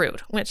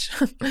rude, which,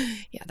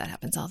 that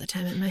happens all the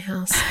time at my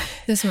house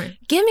this morning,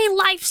 give me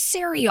life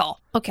cereal.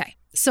 Okay.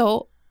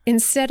 So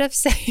instead of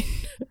saying,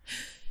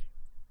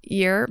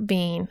 you're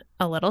being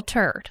a little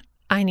turd,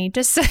 I need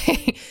to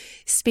say,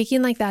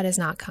 speaking like that is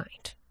not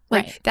kind.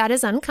 That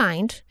is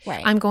unkind.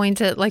 Right. I'm going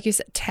to, like you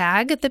said,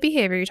 tag the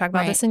behavior. You talk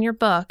about this in your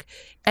book,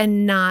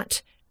 and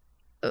not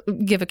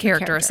give a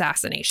character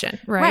assassination.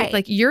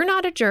 Right. You're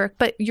not a jerk,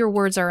 but your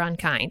words are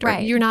unkind. Right.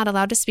 Or you're not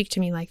allowed to speak to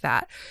me like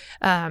that.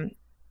 And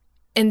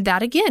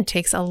that, again,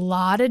 takes a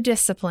lot of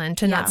discipline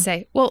to not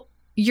say, well,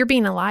 you're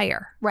being a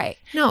liar. Right.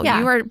 No,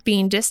 you are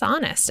being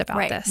dishonest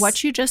about this.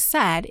 What you just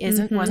said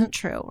wasn't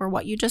true, or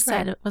what you just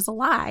said was a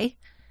lie,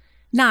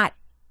 not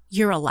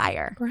you're a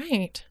liar.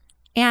 Right.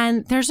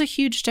 And there's a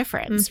huge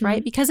difference,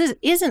 right? Because it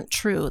isn't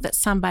true that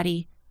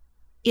somebody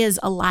is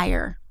a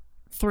liar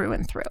through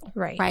and through.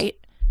 Right. Right.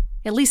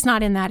 At least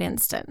not in that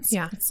instance.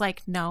 Yeah. It's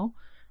like, no,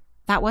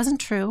 that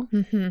wasn't true.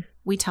 Mm-hmm.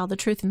 We tell the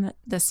truth in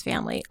this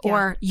family. Yeah.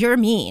 Or you're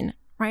mean.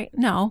 Right.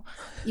 No,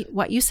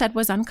 what you said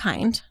was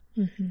unkind.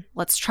 Mm-hmm.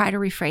 Let's try to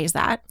rephrase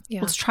that.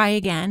 Yeah. Let's try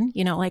again.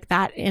 You know, like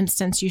that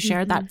instance you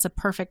shared, Mm-hmm. that's a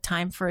perfect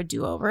time for a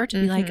do-over to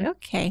be like,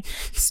 okay,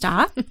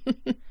 stop,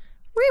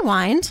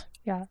 rewind.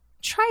 Yeah.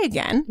 Try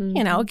again. Mm-hmm.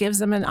 You know, gives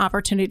them an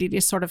opportunity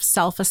to sort of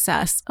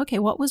self-assess. Okay,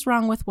 what was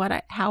wrong with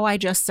how I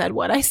just said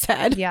what I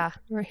said? Yeah.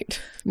 Right.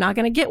 I'm not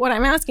going to get what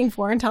I'm asking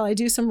for until I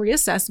do some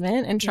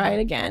reassessment and try Yeah.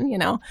 it again, you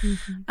know.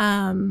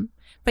 Mm-hmm.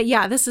 But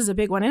yeah, this is a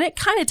big one. And it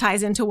kind of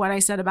ties into what I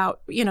said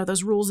about, you know,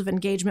 those rules of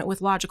engagement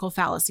with logical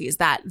fallacies,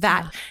 that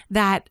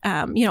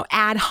you know,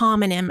 ad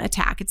hominem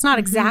attack. It's not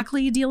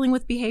exactly dealing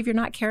with behavior,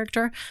 not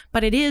character,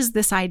 but it is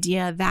this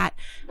idea that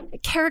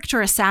character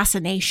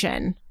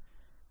assassination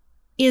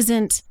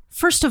isn't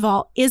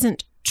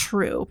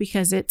true,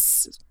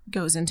 because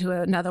goes into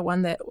another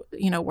one that,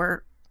 you know,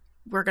 we're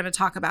going to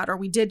talk about, or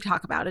we did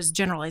talk about, is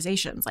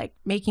generalizations. Like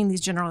making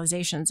these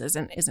generalizations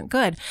isn't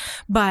good,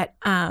 but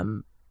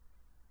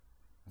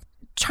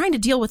trying to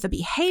deal with the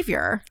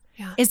behavior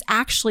is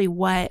actually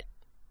what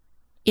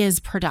is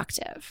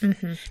productive,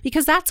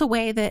 because that's a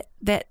way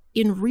that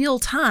in real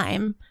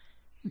time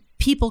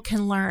people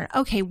can learn,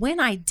 okay, when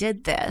I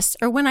did this,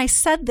 or when I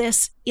said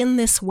this in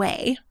this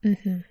way,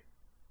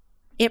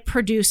 it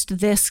produced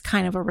this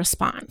kind of a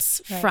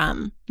response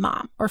from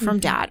mom or from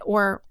dad,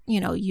 or,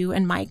 you know, you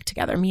and Mike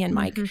together, me and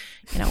Mike, you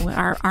know,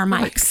 our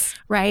mics,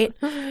 right?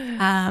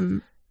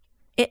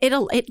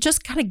 It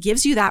just kind of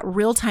gives you that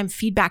real-time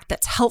feedback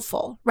that's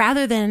helpful,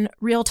 rather than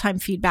real-time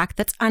feedback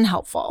that's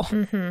unhelpful.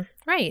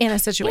 Right. In a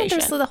situation.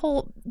 And there's the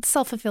whole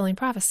self-fulfilling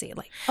prophecy.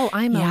 Like, oh,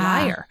 I'm a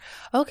liar.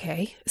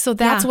 Okay. So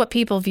that's what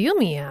people view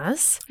me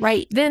as.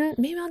 Right. Then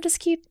maybe I'll just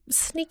keep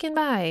sneaking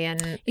by,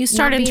 and you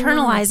start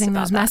internalizing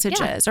those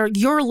messages. Or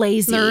you're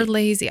lazy. They're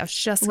lazy. I was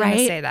just going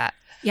to say that.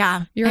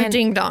 Yeah. You're a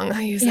ding dong.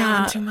 I use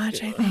that one too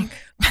much, I think.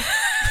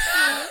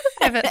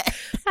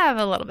 I have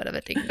a little bit of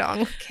a ding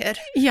dong kid.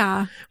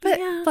 Yeah. But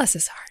bless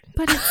his heart.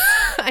 But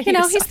it's, you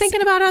know, he's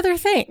thinking about other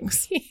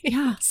things.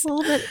 Yeah, a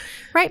little bit.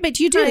 Right. But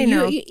you do,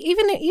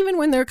 even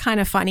when they're kind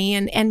of funny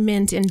and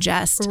meant in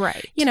jest,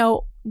 right. You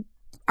know,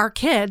 our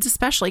kids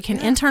especially can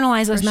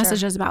internalize those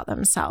messages about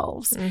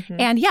themselves.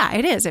 And yeah,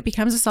 it is. It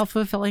becomes a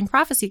self-fulfilling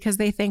prophecy, because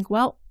they think,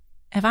 well,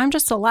 if I'm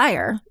just a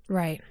liar.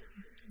 Right.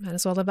 Might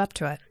as well live up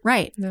to it.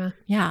 Right. Yeah.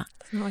 Yeah.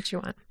 That's not what you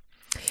want.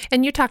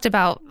 And you talked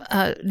about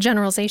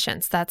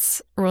generalizations.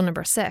 That's rule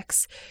number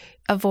 6.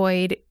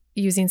 Avoid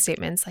using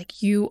statements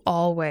like you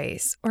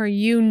always or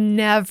you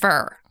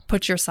never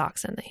put your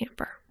socks in the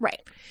hamper.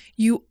 Right.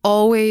 You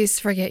always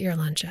forget your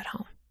lunch at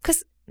home,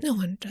 because no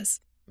one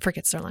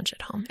forgets their lunch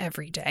at home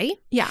every day.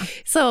 Yeah.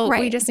 So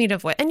we just need to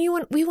avoid. And we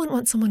wouldn't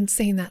want someone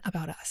saying that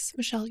about us.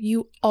 Michelle,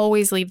 you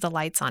always leave the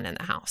lights on in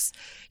the house.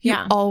 You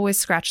always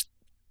scratch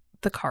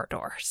the car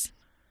doors.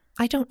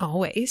 I don't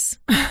always.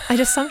 I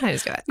just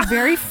sometimes do it.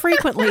 Very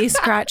frequently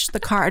scratch the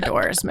car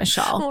doors,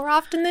 Michelle. More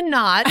often than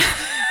not,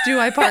 do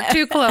I park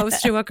too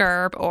close to a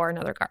curb or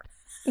another car.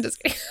 I'm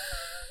just kidding.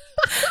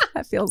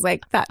 That feels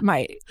like that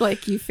might,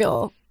 like, you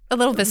feel a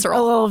little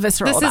visceral.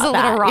 This is a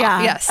little raw.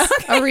 Yeah. Yes.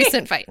 Okay. A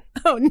recent fight.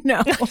 Oh,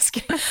 no. Just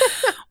kidding.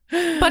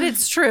 But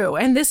it's true.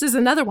 And this is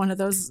another one of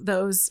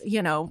those,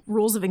 you know,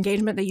 rules of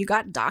engagement that you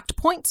got docked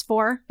points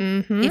for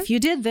if you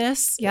did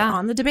this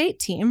on the debate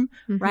team,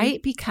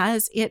 right?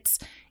 Because it's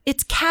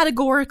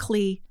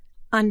categorically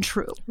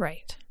untrue.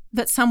 Right.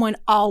 That someone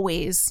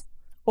always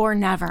or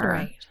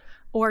never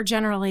or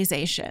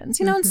generalizations.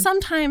 You know, and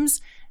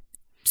sometimes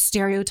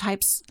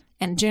stereotypes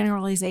and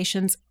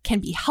generalizations can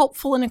be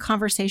helpful in a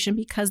conversation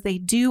because they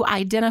do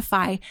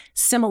identify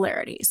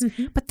similarities,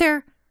 but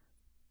they're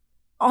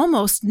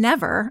almost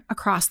never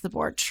across the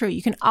board true.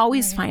 You can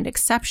always find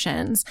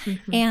exceptions.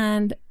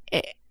 And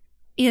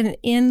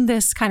in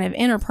this kind of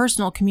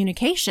interpersonal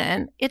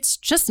communication, it's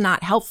just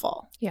not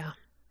helpful. Yeah.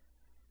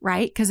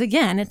 Right? Because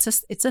again, it's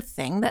a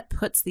thing that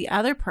puts the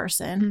other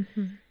person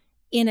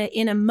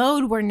in a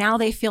mode where now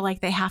they feel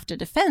like they have to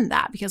defend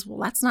that, because, well,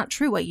 that's not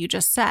true what you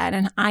just said,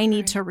 and I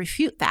need to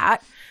refute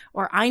that,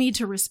 or I need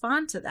to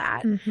respond to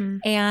that.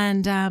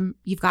 And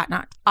you've got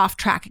knocked off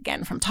track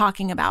again from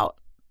talking about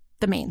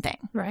the main thing.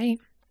 Right.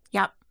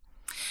 Yep.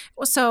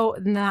 So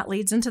that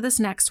leads into this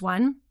next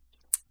one.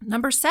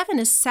 Number 7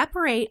 is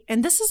separate,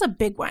 and this is a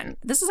big one.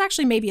 This is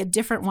actually maybe a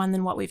different one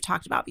than what we've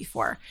talked about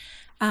before.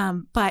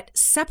 But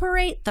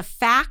separate the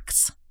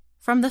facts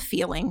from the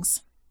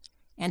feelings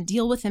and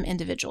deal with them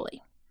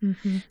individually.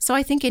 So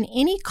I think in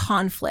any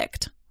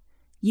conflict,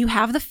 you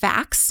have the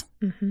facts,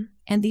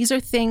 and these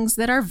are things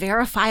that are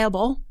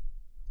verifiable.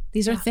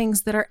 These are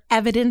things that are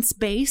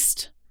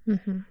evidence-based,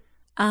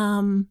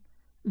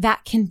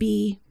 that can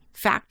be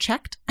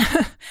fact-checked.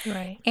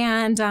 Right.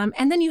 And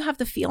then you have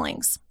the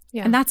feelings.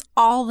 Yeah. And that's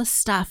all the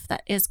stuff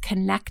that is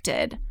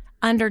connected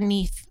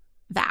underneath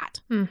that.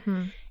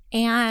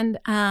 And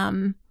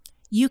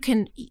you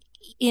can,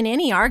 in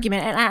any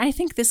argument, and I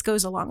think this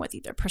goes along with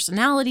either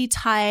personality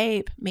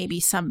type, maybe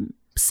some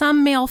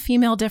some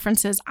male-female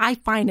differences. I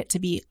find it to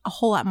be a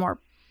whole lot more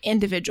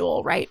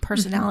individual, right?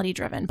 Personality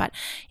driven. But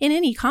in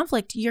any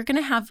conflict, you're going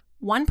to have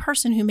one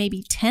person who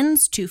maybe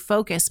tends to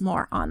focus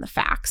more on the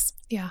facts.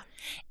 Yeah.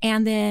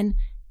 And then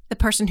the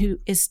person who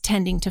is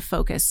tending to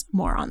focus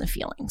more on the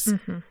feelings.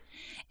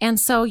 And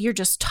so you're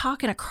just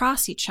talking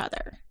across each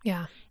other.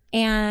 Yeah.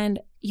 And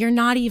you're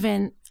not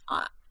even,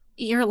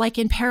 you're like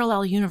in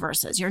parallel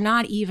universes. You're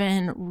not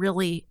even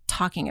really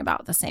talking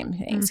about the same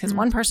things because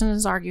one person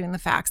is arguing the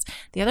facts,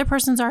 the other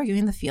person's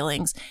arguing the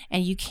feelings,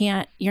 and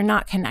you're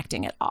not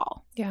connecting at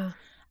all. Yeah.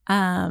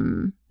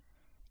 And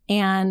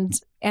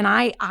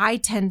I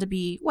tend to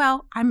be,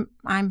 well,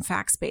 I'm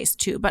facts-based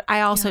too, but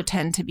I also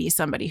tend to be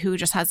somebody who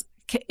just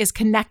is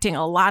connecting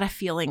a lot of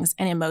feelings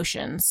and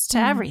emotions to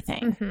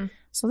everything.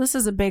 So this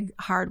is a big,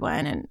 hard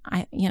one. And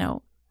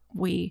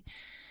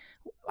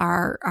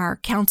our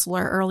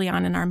counselor early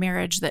on in our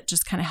marriage that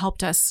just kind of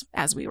helped us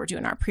as we were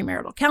doing our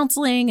premarital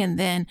counseling. And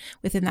then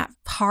within that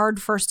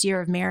hard first year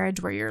of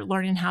marriage where you're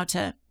learning how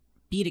to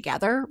be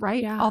together,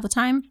 right? Yeah. All the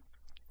time.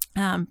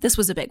 This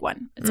was a big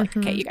one. It's like,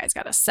 okay, you guys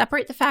got to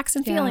separate the facts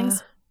and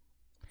feelings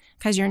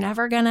because you're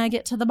never going to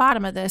get to the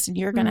bottom of this and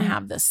you're going to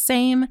have the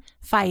same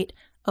fight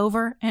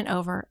over and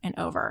over and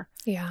over.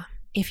 Yeah.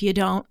 If you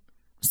don't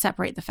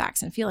separate the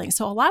facts and feelings.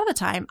 So a lot of the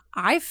time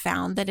I've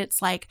found that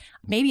it's like,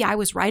 maybe I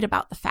was right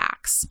about the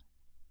facts.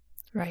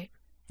 Right.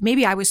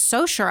 Maybe I was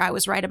so sure I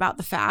was right about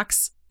the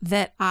facts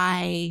that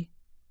I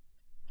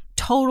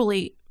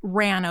totally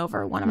ran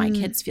over one of my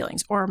kids'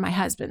 feelings or my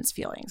husband's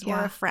feelings or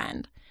a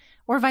friend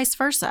or vice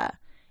versa.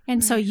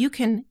 And so you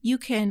can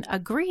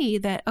agree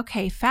that,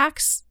 okay,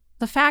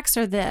 the facts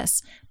are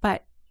this,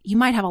 but you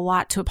might have a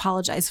lot to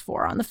apologize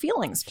for on the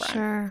feelings front.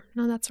 Sure.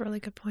 No, that's a really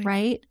good point.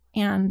 Right.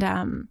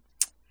 And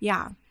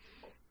yeah,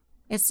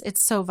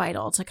 it's so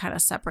vital to kind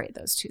of separate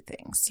those two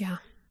things. Yeah.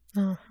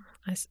 Oh,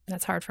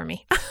 that's hard for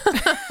me.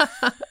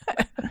 I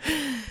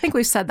think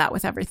we've said that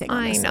with everything.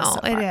 I know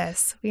it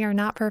is. We are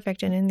not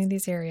perfect in any of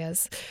these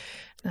areas.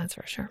 That's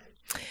for sure.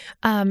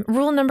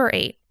 Rule number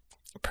 8,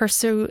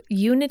 pursue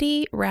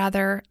unity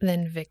rather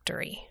than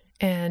victory.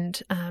 And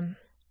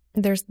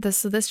there's this.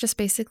 So this just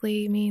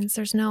basically means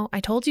there's no, I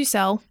told you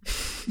so.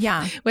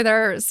 Yeah. With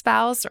our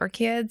spouse or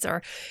kids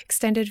or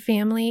extended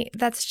family,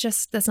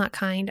 that's not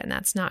kind and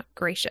that's not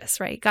gracious,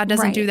 right? God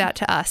doesn't do that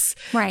to us.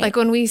 Right. Like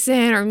when we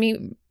sin or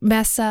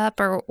mess up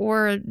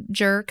or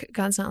jerk,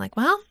 God's not like,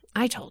 well,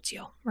 I told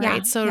you, right?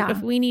 Yeah, so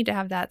if we need to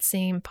have that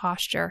same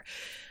posture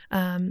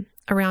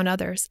around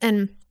others.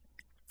 And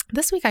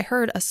this week I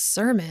heard a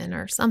sermon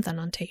or something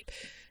on tape.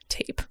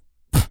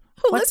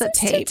 What's a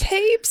tape?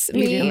 Tapes.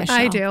 You do,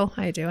 Michelle.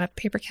 I do. I have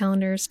paper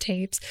calendars,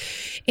 tapes.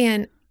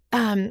 And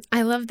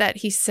I love that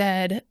he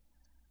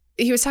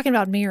was talking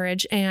about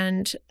marriage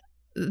and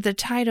the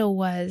title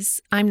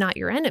was, I'm Not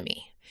Your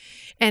Enemy.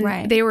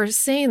 And they were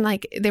saying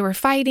like they were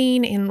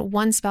fighting and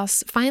one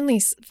spouse finally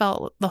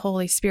felt the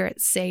Holy Spirit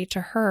say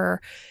to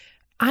her,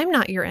 I'm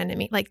not your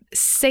enemy. Like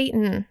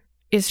Satan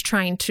is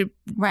trying to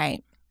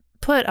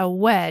put a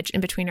wedge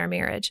in between our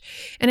marriage.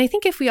 And I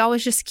think if we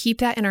always just keep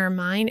that in our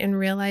mind and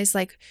realize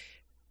like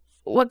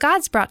what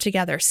God's brought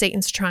together,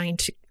 Satan's trying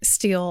to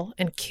steal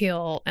and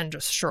kill and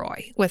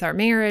destroy with our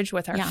marriage,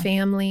 with our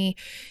family,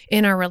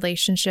 in our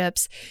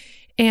relationships.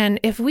 And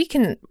if we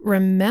can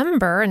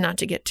remember, and not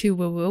to get too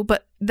woo-woo,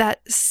 but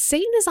that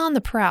Satan is on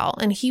the prowl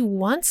and he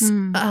wants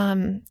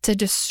to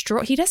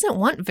destroy. He doesn't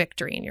want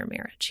victory in your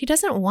marriage. He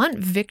doesn't want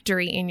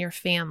victory in your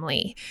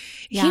family.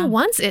 Yeah. He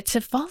wants it to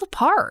fall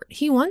apart.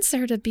 He wants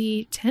there to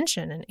be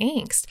tension and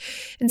angst.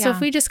 And so if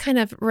we just kind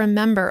of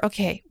remember,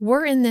 okay,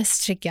 we're in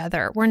this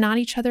together. We're not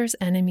each other's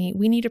enemy.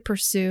 We need to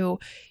pursue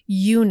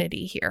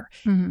unity here.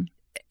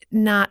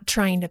 Not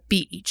trying to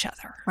beat each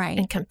other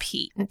and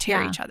compete and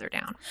tear each other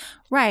down.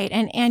 Right.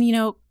 And you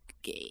know,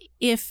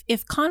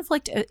 if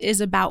conflict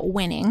is about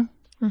winning,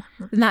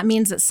 then that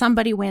means that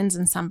somebody wins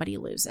and somebody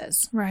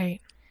loses. Right.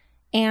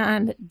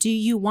 And do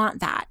you want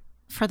that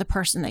for the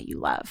person that you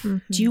love?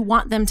 Do you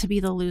want them to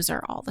be the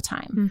loser all the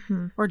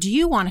time? Or do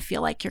you want to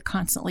feel like you're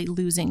constantly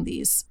losing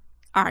these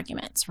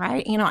arguments,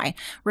 right? You know, I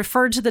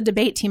referred to the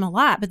debate team a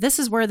lot, but this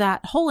is where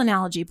that whole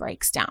analogy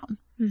breaks down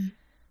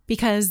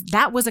because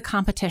that was a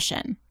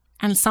competition.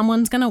 And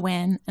someone's going to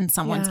win and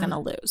someone's going to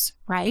lose,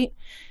 right?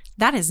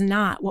 That is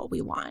not what we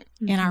want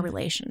in our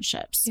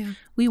relationships. Yeah.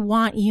 We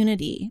want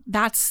unity.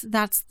 That's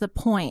the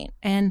point.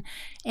 And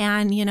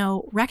you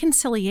know,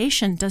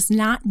 reconciliation does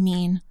not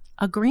mean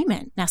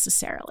agreement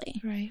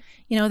necessarily. Right.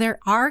 You know, there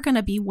are going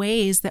to be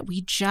ways that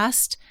we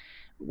just,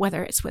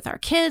 whether it's with our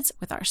kids,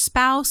 with our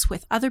spouse,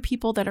 with other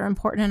people that are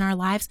important in our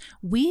lives,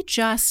 we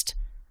just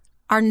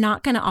are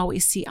not going to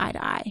always see eye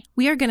to eye.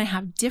 We are going to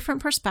have different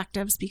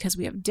perspectives because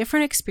we have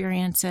different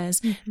experiences,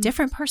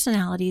 different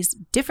personalities,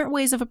 different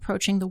ways of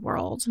approaching the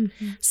world.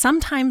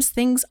 Sometimes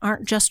things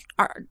aren't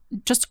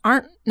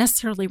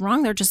necessarily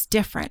wrong. They're just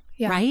different,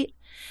 right?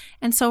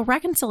 And so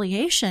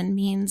reconciliation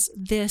means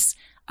this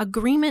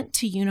agreement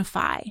to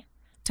unify,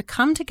 to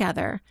come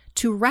together,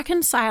 to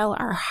reconcile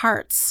our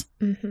hearts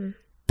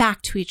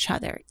back to each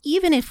other,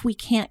 even if we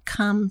can't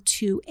come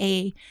to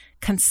a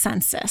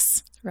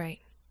consensus. Right.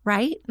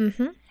 Right?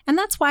 Mm-hmm. And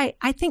that's why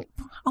I think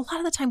a lot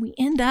of the time we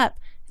end up,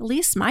 at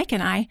least Mike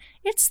and I,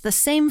 it's the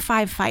same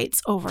 5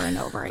 fights over and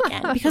over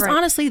again. Because Right.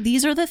 honestly,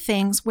 these are the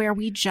things where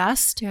we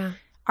just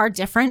are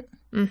different.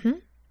 Mm-hmm.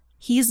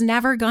 He's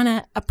never going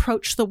to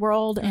approach the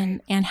world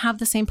and have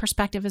the same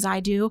perspective as I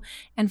do,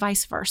 and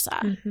vice versa.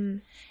 Mm-hmm.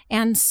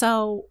 And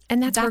so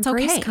And that's where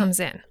grace comes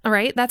in. All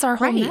right. That's our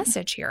whole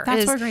message here.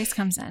 That's where grace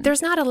comes in.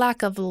 There's not a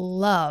lack of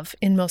love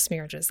in most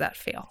marriages that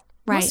fail.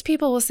 Right. Most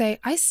people will say,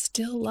 I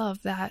still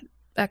love that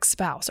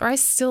ex-spouse, or I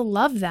still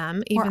love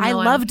them. Even or I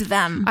loved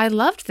them. I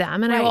loved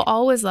them and I Right. will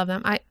always love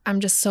them. I'm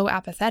just so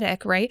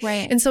apathetic, right?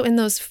 Right. And so in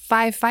those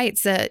 5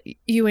 fights that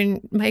you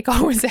and Mike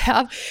always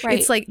have, Right.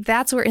 it's like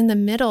that's where in the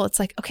middle, it's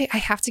like, okay, I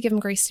have to give him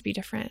grace to be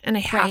different. And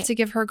I have Right. to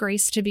give her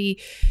grace to be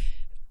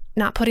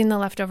not putting the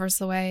leftovers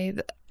the way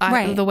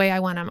Right. the way I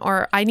want them.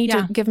 Or I need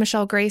Yeah. to give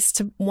Michelle grace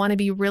to want to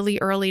be really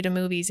early to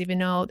movies, even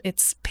though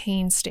it's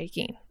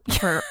painstaking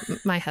for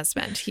my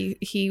husband.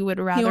 He would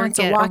rather wants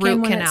to get a walk in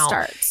root when it canal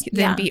starts.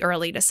 than Yeah. be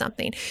early to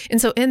something. And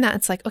so in that,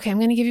 it's like, okay, I'm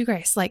going to give you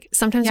grace. Like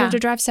sometimes we Yeah. have to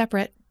drive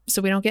separate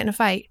so we don't get in a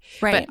fight.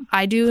 Right. But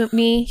I do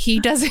me, he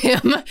does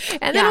him. And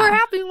then Yeah. we're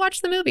happy to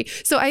watch the movie.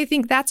 So I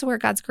think that's where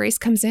God's grace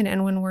comes in.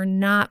 And when we're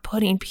not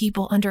putting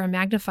people under a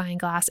magnifying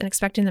glass and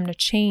expecting them to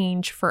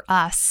change for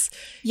us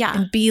Yeah.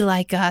 and be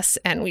like us,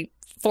 and we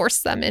force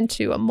them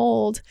into a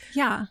mold.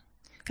 Yeah.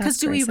 God's Because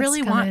do we grace has really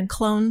come want in.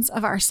 clones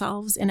of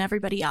ourselves in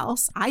everybody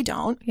else? I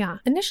don't. Yeah.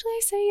 Initially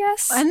I say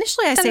yes.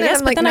 Initially I say then yes,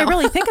 I'm but like, then I no.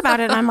 really think about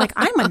it and I'm like,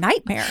 I'm a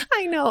nightmare.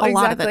 I know. a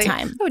lot of the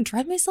exactly. time. I would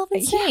drive myself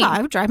insane. Yeah, I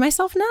would drive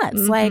myself nuts.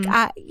 Mhm.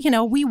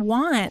 Like, we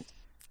want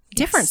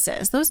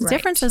differences. Those Right.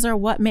 differences are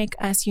what make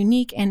us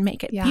unique and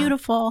make it Yeah.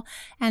 beautiful.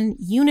 And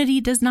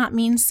unity does not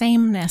mean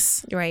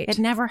sameness. Right. It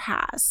never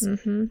has.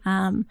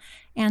 Mm-hmm.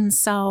 And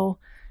so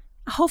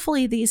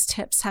hopefully these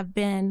tips have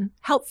been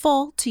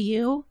helpful to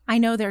you. I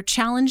know they're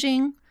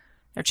challenging.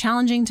 They're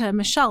challenging to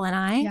Michelle and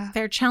I. Yeah.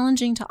 They're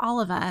challenging to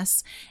all of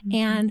us. Mhm.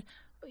 And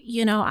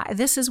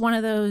this is one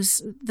of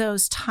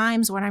those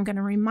times when I'm going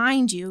to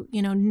remind you,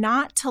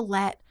 not to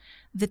let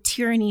the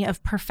tyranny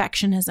of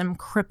perfectionism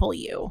cripple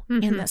you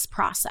in Mhm. this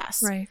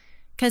process. Right.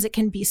 Because it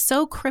can be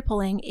so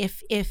crippling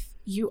if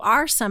you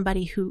are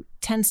somebody who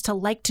tends to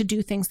like to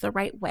do things the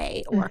right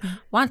way or Mhm.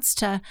 wants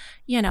to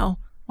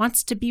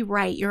be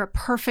right. You're a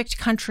perfect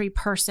country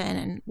person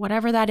and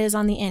whatever that is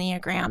on the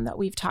Enneagram that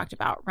we've talked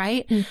about,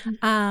 right?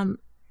 Mhm.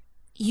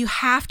 You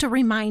have to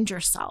remind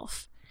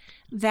yourself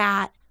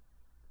that,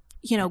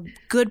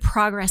 good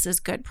progress is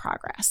good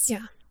progress.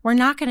 Yeah. We're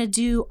not going to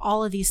do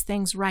all of these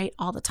things right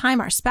all the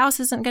time. Our spouse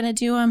isn't going to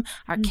do them.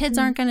 Our kids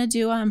Mhm. aren't going to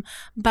do them,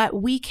 but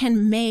we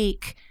can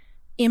make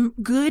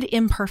good,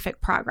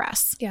 imperfect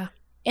progress. Yeah.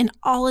 In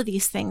all of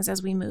these things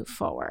as we move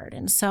forward.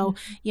 And so,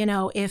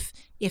 if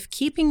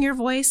keeping your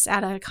voice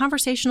at a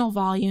conversational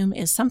volume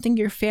is something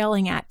you're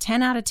failing at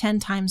 10 out of 10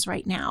 times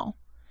right now,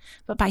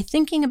 but by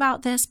thinking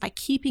about this, by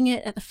keeping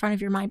it at the front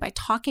of your mind, by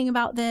talking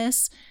about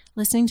this,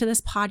 listening to this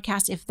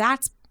podcast, if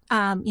that's,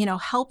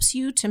 helps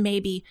you to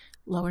maybe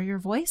lower your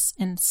voice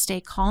and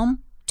stay calm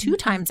 2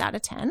 times out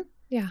of 10,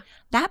 Yeah.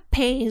 that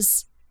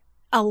pays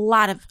a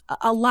lot of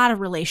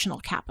relational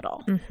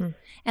capital. Mm-hmm.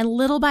 And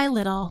little by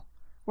little,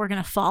 we're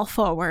going to fall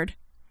forward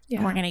Yeah.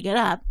 and we're going to get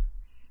up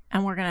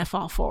and we're going to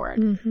fall forward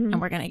Mhm.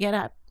 and we're going to get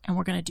up and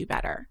we're going to do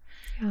better.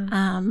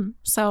 Yeah.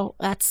 So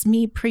that's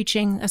me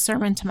preaching a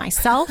sermon to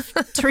myself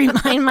to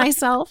remind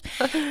myself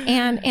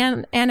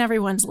and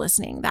everyone's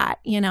listening that,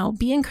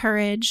 be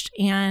encouraged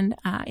and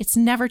it's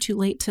never too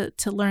late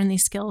to learn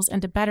these skills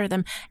and to better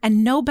them,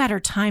 and no better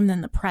time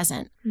than the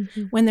present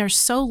Mhm. when there's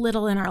so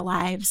little in our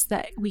lives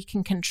that we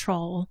can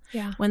control,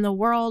 Yeah. when the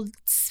world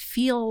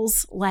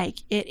feels like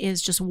it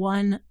is just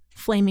one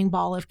flaming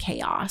ball of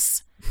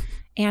chaos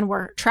and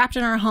we're trapped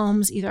in our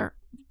homes either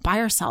by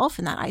ourselves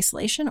in that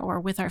isolation or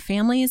with our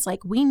families.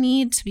 Like, we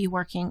need to be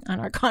working on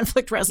our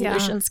conflict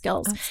resolution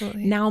skills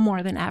Absolutely. now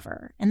more than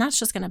ever. And that's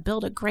just going to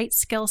build a great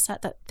skill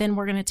set that then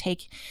we're going to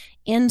take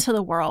into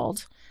the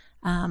world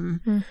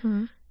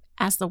Mhm.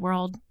 as the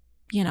world,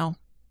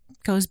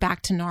 goes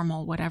back to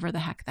normal, whatever the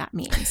heck that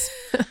means.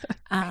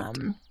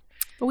 But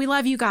we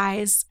love you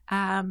guys.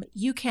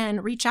 You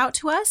can reach out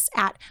to us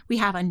we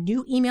have a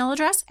new email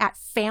address at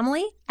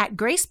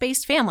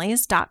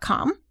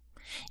family@gracebassedfamilies.com.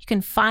 You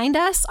can find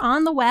us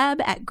on the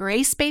web at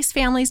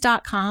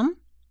gracebassedfamilies.com.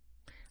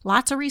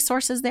 Lots of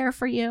resources there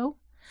for you.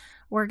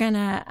 We're going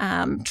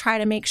to try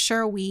to make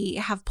sure we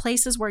have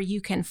places where you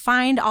can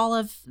find all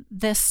of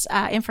this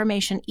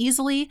information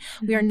easily.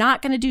 We are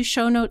not going to do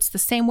show notes the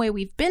same way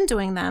we've been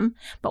doing them,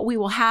 but we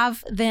will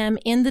have them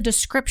in the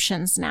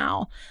descriptions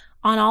now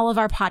on all of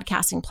our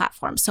podcasting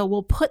platforms. So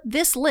we'll put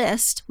this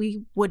list,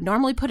 we would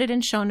normally put it in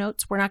show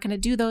notes. We're not going to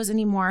do those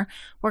anymore.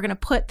 We're going to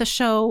put the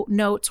show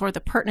notes or the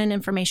pertinent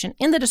information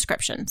in the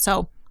description.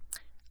 So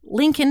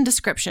link in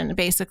description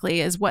basically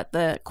is what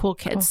the cool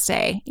kids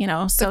say,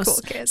 So cool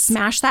kids.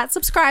 smash that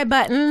subscribe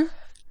button.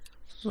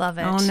 Love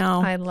it. Oh,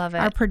 no. I love it.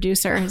 Our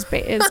producer is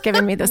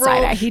giving me the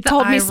side eye. He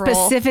told me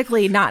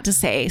specifically not to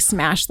say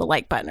smash the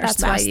like button or That's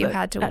smash why you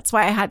had to. That's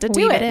why I had to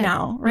do it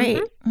now.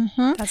 Right.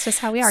 Mm-hmm. That's just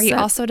how we are. He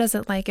also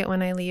doesn't like it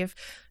when I leave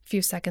a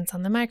few seconds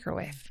on the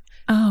microwave.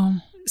 Oh,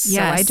 so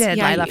yes. I did.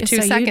 Yeah, I left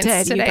 2 seconds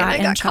today. You got and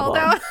I got called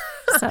out.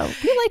 So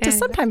we like to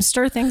sometimes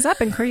stir things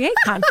up and create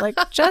conflict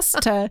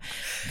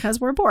because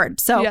we're bored.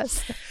 So,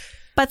 yes.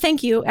 But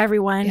thank you,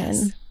 everyone.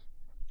 Yes. And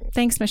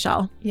thanks,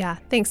 Michelle. Yeah.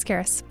 Thanks,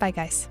 Karis. Bye,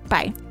 guys.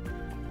 Bye.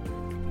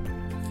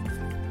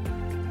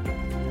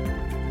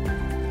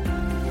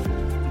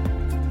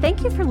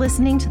 Thank you for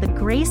listening to the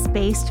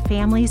Grace-Based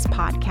Families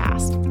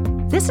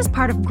podcast. This is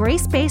part of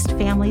Grace-Based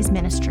Families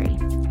Ministry.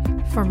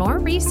 For more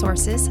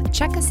resources,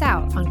 check us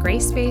out on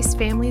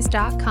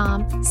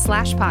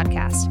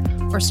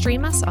gracebassedfamilies.com/podcast or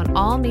stream us on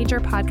all major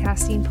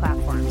podcasting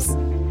platforms.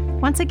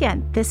 Once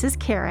again, this is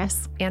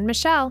Karis and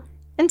Michelle.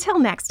 Until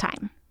next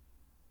time.